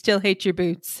boots, still hate your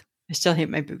boots. I still hate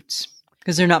my boots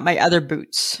because they're not my other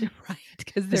boots. Right,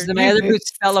 because Because they're my new other boots.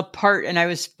 boots fell apart and I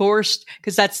was forced,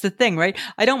 because that's the thing, right?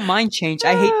 I don't mind change.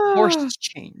 I hate forced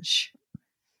change.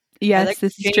 I Yes, like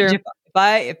this is change true.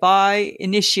 if I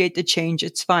initiate the change,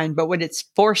 it's fine. But when it's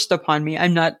forced upon me,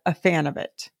 I'm not a fan of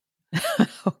it.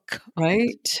 Oh God.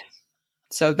 Right?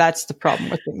 So that's the problem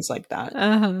with things like that.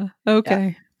 Yeah.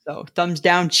 Okay. So thumbs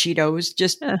down, Cheetos.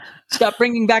 Just Uh, stop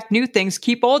bringing back new things.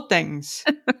 Keep old things.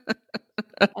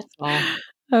 That's all.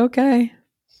 Okay.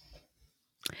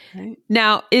 Right?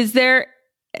 Now, is there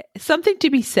something to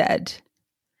be said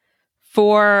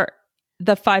for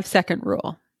the 5-second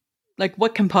rule? Like,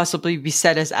 what can possibly be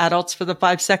said as adults for the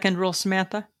 5-second rule,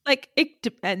 Samantha? Like,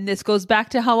 and this goes back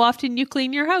to how often you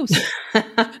clean your house.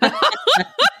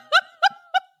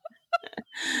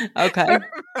 Okay. Right?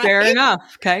 Fair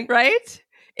enough. Okay. Right?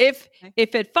 If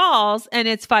it falls and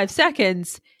it's 5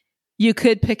 seconds, you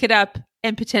could pick it up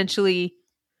and potentially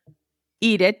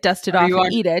eat it, dust it Are off you and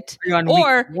on eat it. Are you on week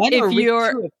Or 1 or if week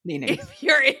you're 2 of cleaning? if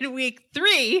you're in week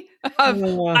 3 of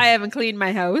I haven't cleaned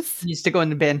my house, Needs to go in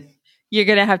the bin. you're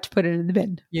going to have to put it in the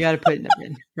bin. You got to put it in the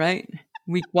bin, right?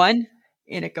 Week 1,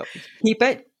 in it goes. Keep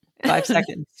it 5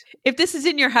 seconds. If this is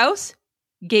in your house,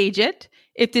 gauge it.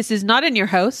 If this is not in your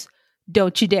house,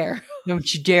 don't you dare.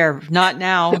 Don't you dare. Not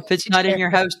now. Don't If it's you not in dare. your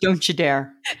house, don't you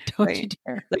dare. Don't Right? you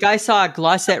dare. Like, I saw a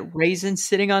glossette raisin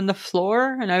sitting on the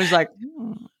floor and I was like,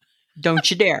 don't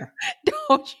you dare.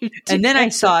 Don't you dare. And then I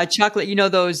saw a chocolate, you know,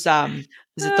 those, is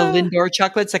it the Lindor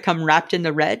chocolates that come wrapped in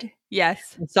the red?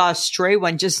 Yes. I saw a stray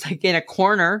one just like in a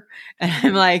corner and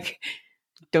I'm like,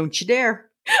 don't you dare.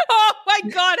 Oh my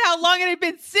God, how long had it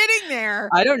been sitting there?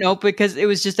 I don't know, because it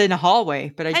was just in a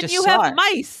hallway, but I And just you saw have it.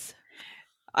 mice.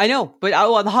 I know, but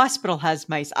the hospital has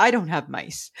mice. I don't have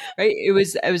mice, right? It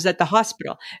was at the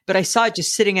hospital, but I saw it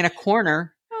just sitting in a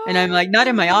corner, and I'm like, not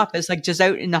in my office, like just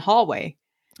out in the hallway,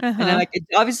 and I'm like, it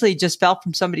obviously just fell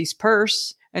from somebody's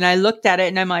purse, and I looked at it,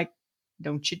 and I'm like,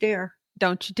 don't you dare,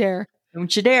 Don't you dare.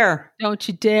 don't you dare, Don't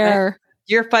you dare.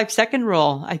 your 5-second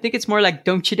rule. I think it's more like,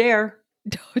 don't you dare,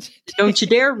 Don't you dare. don't you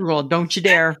dare rule, don't you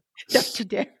dare, Don't you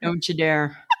dare. don't you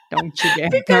dare. Don't you dare.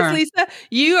 Because Lisa,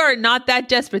 you are not that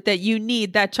desperate that you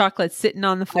need that chocolate sitting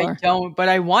on the I floor. don't, but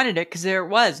I wanted it because there it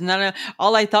was. And then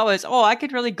all I thought was, oh, I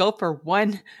could really go for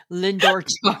one Lindor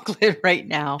chocolate right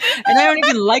now. And I don't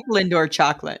even like Lindor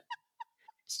chocolate.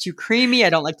 It's too creamy. I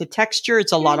don't like the texture.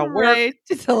 It's a lot of work. Right.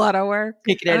 It's a lot of work.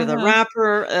 Take it out of the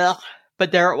wrapper. Ugh.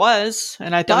 But there it was.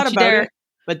 And I thought Don't you about dare. it.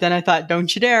 But then I thought,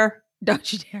 don't you dare.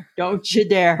 Don't you dare. Don't you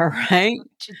dare, right?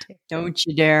 Don't you dare. Don't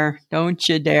you dare. Don't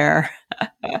you dare.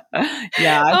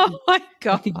 Yeah. Oh my I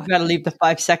God. think you've got to leave the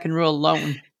 5-second rule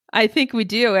alone. I think we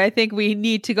do. I think we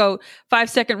need to go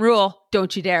 5-second rule.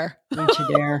 Don't you dare. Don't you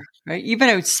dare. Right? Even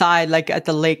outside, like at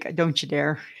the lake, don't you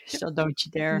dare. Still don't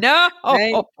you dare. No.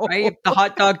 Right? Right? If the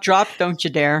hot dog dropped, don't you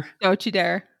dare. Don't you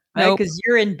dare. Right? Nope. Because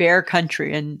you're in bear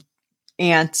country and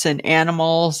ants and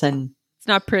animals, and It's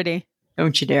not pretty.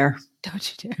 don't you dare.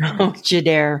 Don't you dare. Don't you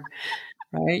dare.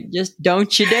 Right? Just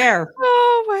don't you dare.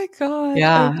 Oh my God.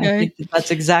 Yeah. Okay. I think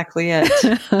that's exactly it.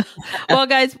 Well,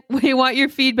 guys, we want your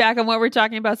feedback on what we're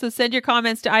talking about. So send your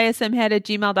comments to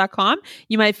ismhead@gmail.com.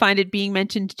 You might find it being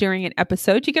mentioned during an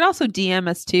episode. You can also DM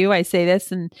us too. I say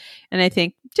this and I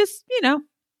think just,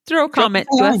 throw a comment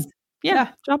to us.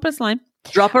 Yeah. Drop us a line.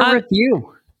 Drop a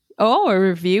review. Oh, a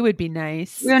review would be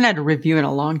nice. We haven't had a review in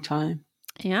a long time.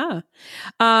 Yeah.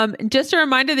 Just a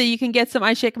reminder that you can get some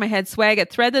I Shake My Head swag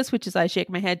at Threadless, which is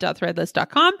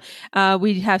ishakemyhead.threadless.com.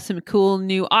 We have some cool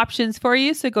new options for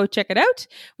you, so go check it out.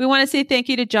 We want to say thank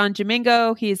you to John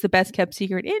Domingo. He is the best kept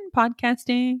secret in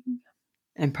podcasting.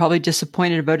 And probably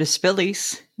disappointed about his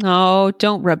Phillies. Oh,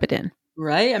 don't rub it in.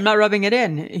 Right? I'm not rubbing it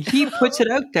in. He puts it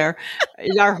out there.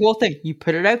 Our whole thing, you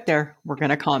put it out there, we're going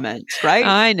to comment, right?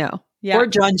 I know. Yeah. Or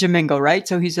John Domingo, right?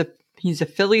 So he's a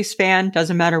Phillies fan,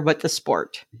 doesn't matter what the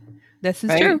sport. This is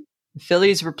right? true. The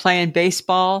Phillies were playing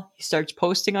baseball. He starts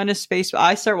posting on his Facebook.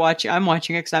 I'm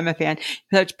watching it because I'm a fan.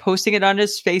 He starts posting it on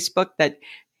his Facebook that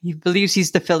he believes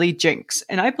he's the Philly jinx.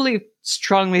 And I believe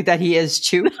strongly that he is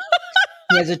too.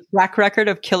 He has a track record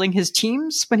of killing his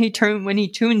teams when he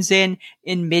tunes in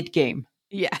mid-game.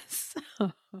 Yes.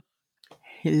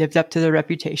 He lived up to the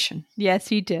reputation. Yes,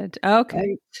 he did. Okay.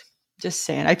 Right? Just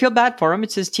saying. I feel bad for him.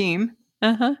 It's his team.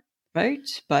 Uh-huh. right?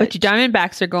 But your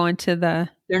Diamondbacks are going to the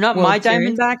they're not World my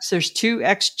Series. Diamondbacks. There's 2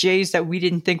 ex-Jays that we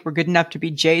didn't think were good enough to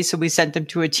be Jays, so we sent them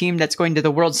to a team that's going to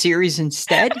the World Series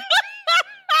instead.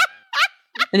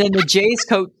 And then the Jays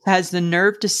coach has the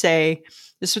nerve to say,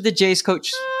 this is what the Jays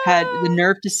coach had the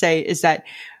nerve to say, is that,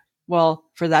 well,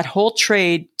 for that whole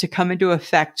trade to come into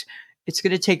effect, it's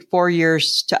going to take 4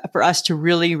 years for us to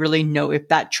really, really know if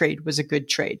that trade was a good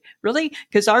trade. Really?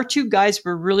 Because our 2 guys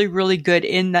were really, really good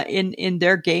in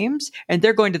their games, and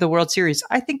they're going to the World Series.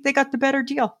 I think they got the better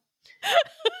deal.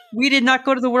 We did not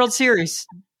go to the World Series.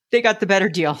 They got the better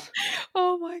deal.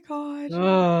 Oh my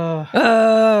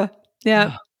God.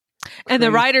 Yeah. And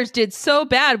the Riders did so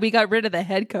bad, we got rid of the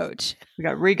head coach.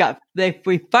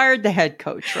 We fired the head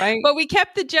coach, right? But we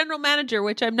kept the general manager,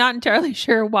 which I'm not entirely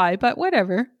sure why, but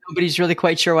whatever. Nobody's really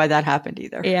quite sure why that happened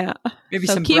either. Yeah. Maybe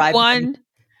so some keep bribe one, money.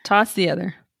 toss the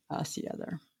other. Toss the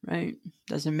other, right?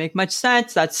 Doesn't make much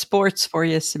sense. That's sports for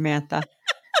you, Samantha.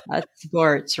 That's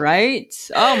sports, right?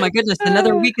 Oh my goodness,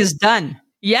 another week is done.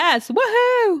 Yes,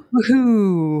 woohoo!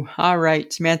 Woohoo! All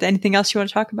right, Samantha, anything else you want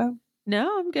to talk about?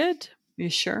 No, I'm good. You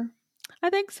sure? I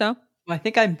think so. Well, I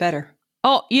think I'm better.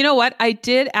 Oh, you know what? I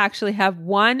did actually have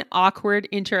one awkward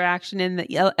interaction in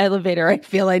the elevator. I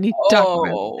feel I need to talk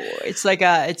about. Oh, it's like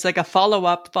a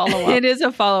follow-up. It is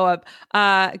a follow-up.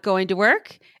 Going to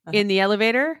work in the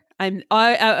elevator.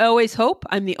 I always hope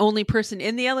I'm the only person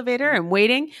in the elevator. I'm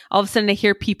waiting. All of a sudden I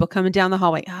hear people coming down the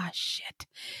hallway. Ah, shit.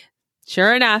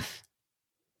 Sure enough,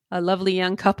 a lovely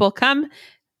young couple come.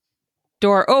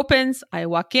 Door opens. I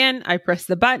walk in. I press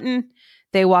the button.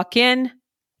 They walk in.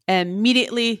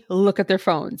 Immediately look at their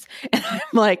phones. And I'm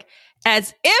like,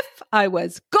 as if I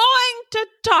was going to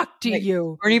talk to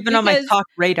you. Or even on my talk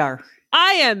radar.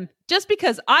 I am, just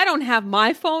because I don't have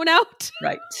my phone out.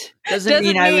 Right. Doesn't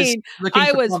mean I was looking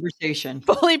for conversation.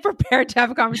 Fully prepared to have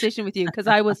a conversation with you, because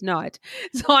I was not.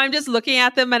 So I'm just looking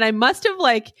at them, and I must have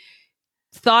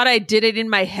thought I did it in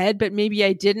my head, but maybe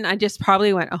I didn't. I just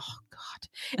probably went, oh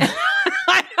God.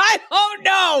 I don't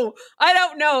know. I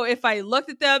don't know if I looked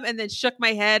at them and then shook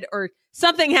my head or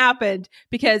something happened,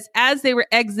 because as they were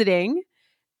exiting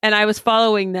and I was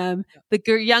following them, the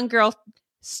young girl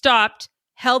stopped,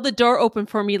 held the door open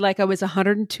for me like I was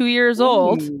 102 years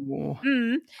old,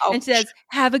 and says,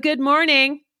 have a good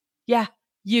morning. Yeah,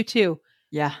 you too.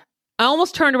 Yeah. I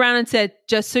almost turned around and said,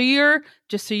 just so you're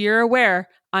aware,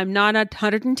 I'm not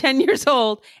 110 years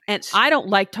old and I don't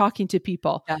like talking to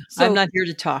people. Yeah, so I'm not here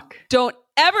to talk. Don't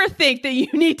ever think that you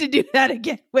need to do that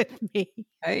again with me.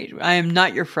 Right? I am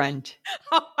not your friend.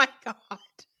 Oh my God.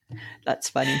 That's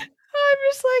funny. I'm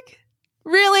just like,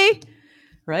 really?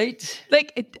 Right?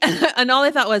 And all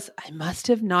I thought was, I must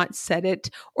have not said it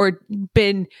or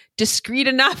been discreet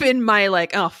enough in my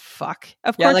oh fuck.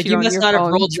 Of course, you must not have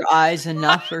rolled your eyes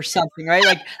enough or something, right?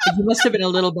 Like you must have been a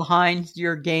little behind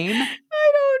your game.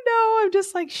 I don't know. I'm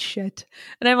just like, shit.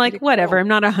 And I'm like, whatever. I'm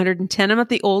not 110. I'm not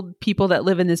the old people that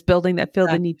live in this building that feel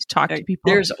the need to talk to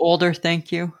people. There's older.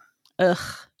 Thank you. Ugh.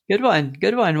 Good one.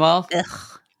 Good one. Well,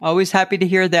 always happy to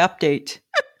hear the update.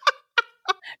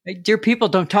 Dear people,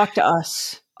 don't talk to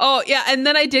us. Oh, yeah. And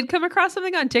then I did come across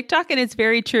something on TikTok, and it's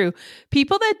very true.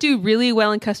 People that do really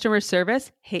well in customer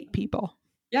service hate people.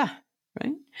 Yeah.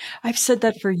 Right. I've said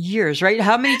that for years, right?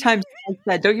 How many times have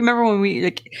I said, don't you remember when we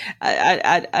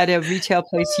at a retail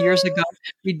place years ago,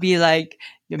 we'd be like,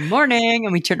 good morning.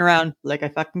 And we turn around like, I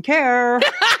fucking care.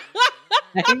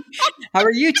 Right? How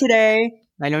are you today?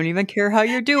 I don't even care how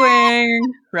you're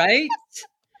doing. Right.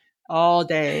 All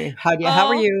day. How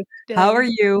are you? Day. How are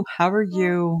you? How are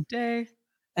you? All day.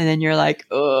 And then you're like,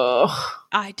 oh,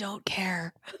 I don't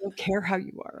care. I don't care how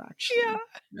you are, actually. Yeah.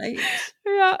 Right.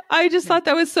 Yeah. I just thought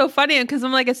that was so funny, because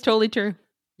I'm like, it's totally true.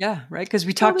 Yeah. Right. Because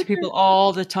we talk to people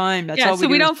all the time. That's all we do. So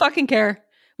we don't fucking care.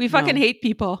 We fucking hate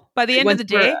people. By the end of the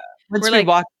day, once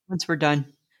we're done.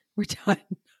 We're done.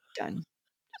 Done.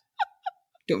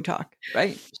 Don't talk.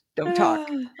 Right. Don't talk.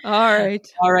 All right.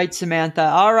 All right, Samantha.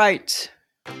 All right.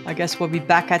 I guess we'll be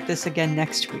back at this again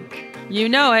next week. You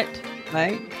know it.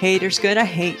 Right? Haters gonna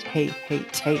hate.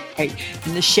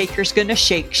 And the shaker's gonna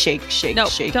shake. No,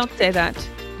 shake. Don't say that.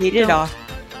 Hate it off.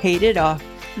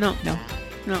 No.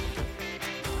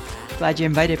 Glad you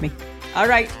invited me. All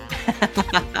right.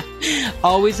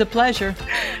 Always a pleasure.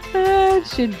 It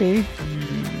should be.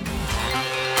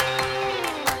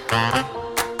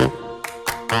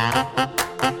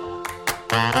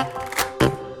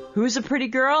 Who's a pretty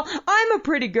girl? I'm a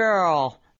pretty girl.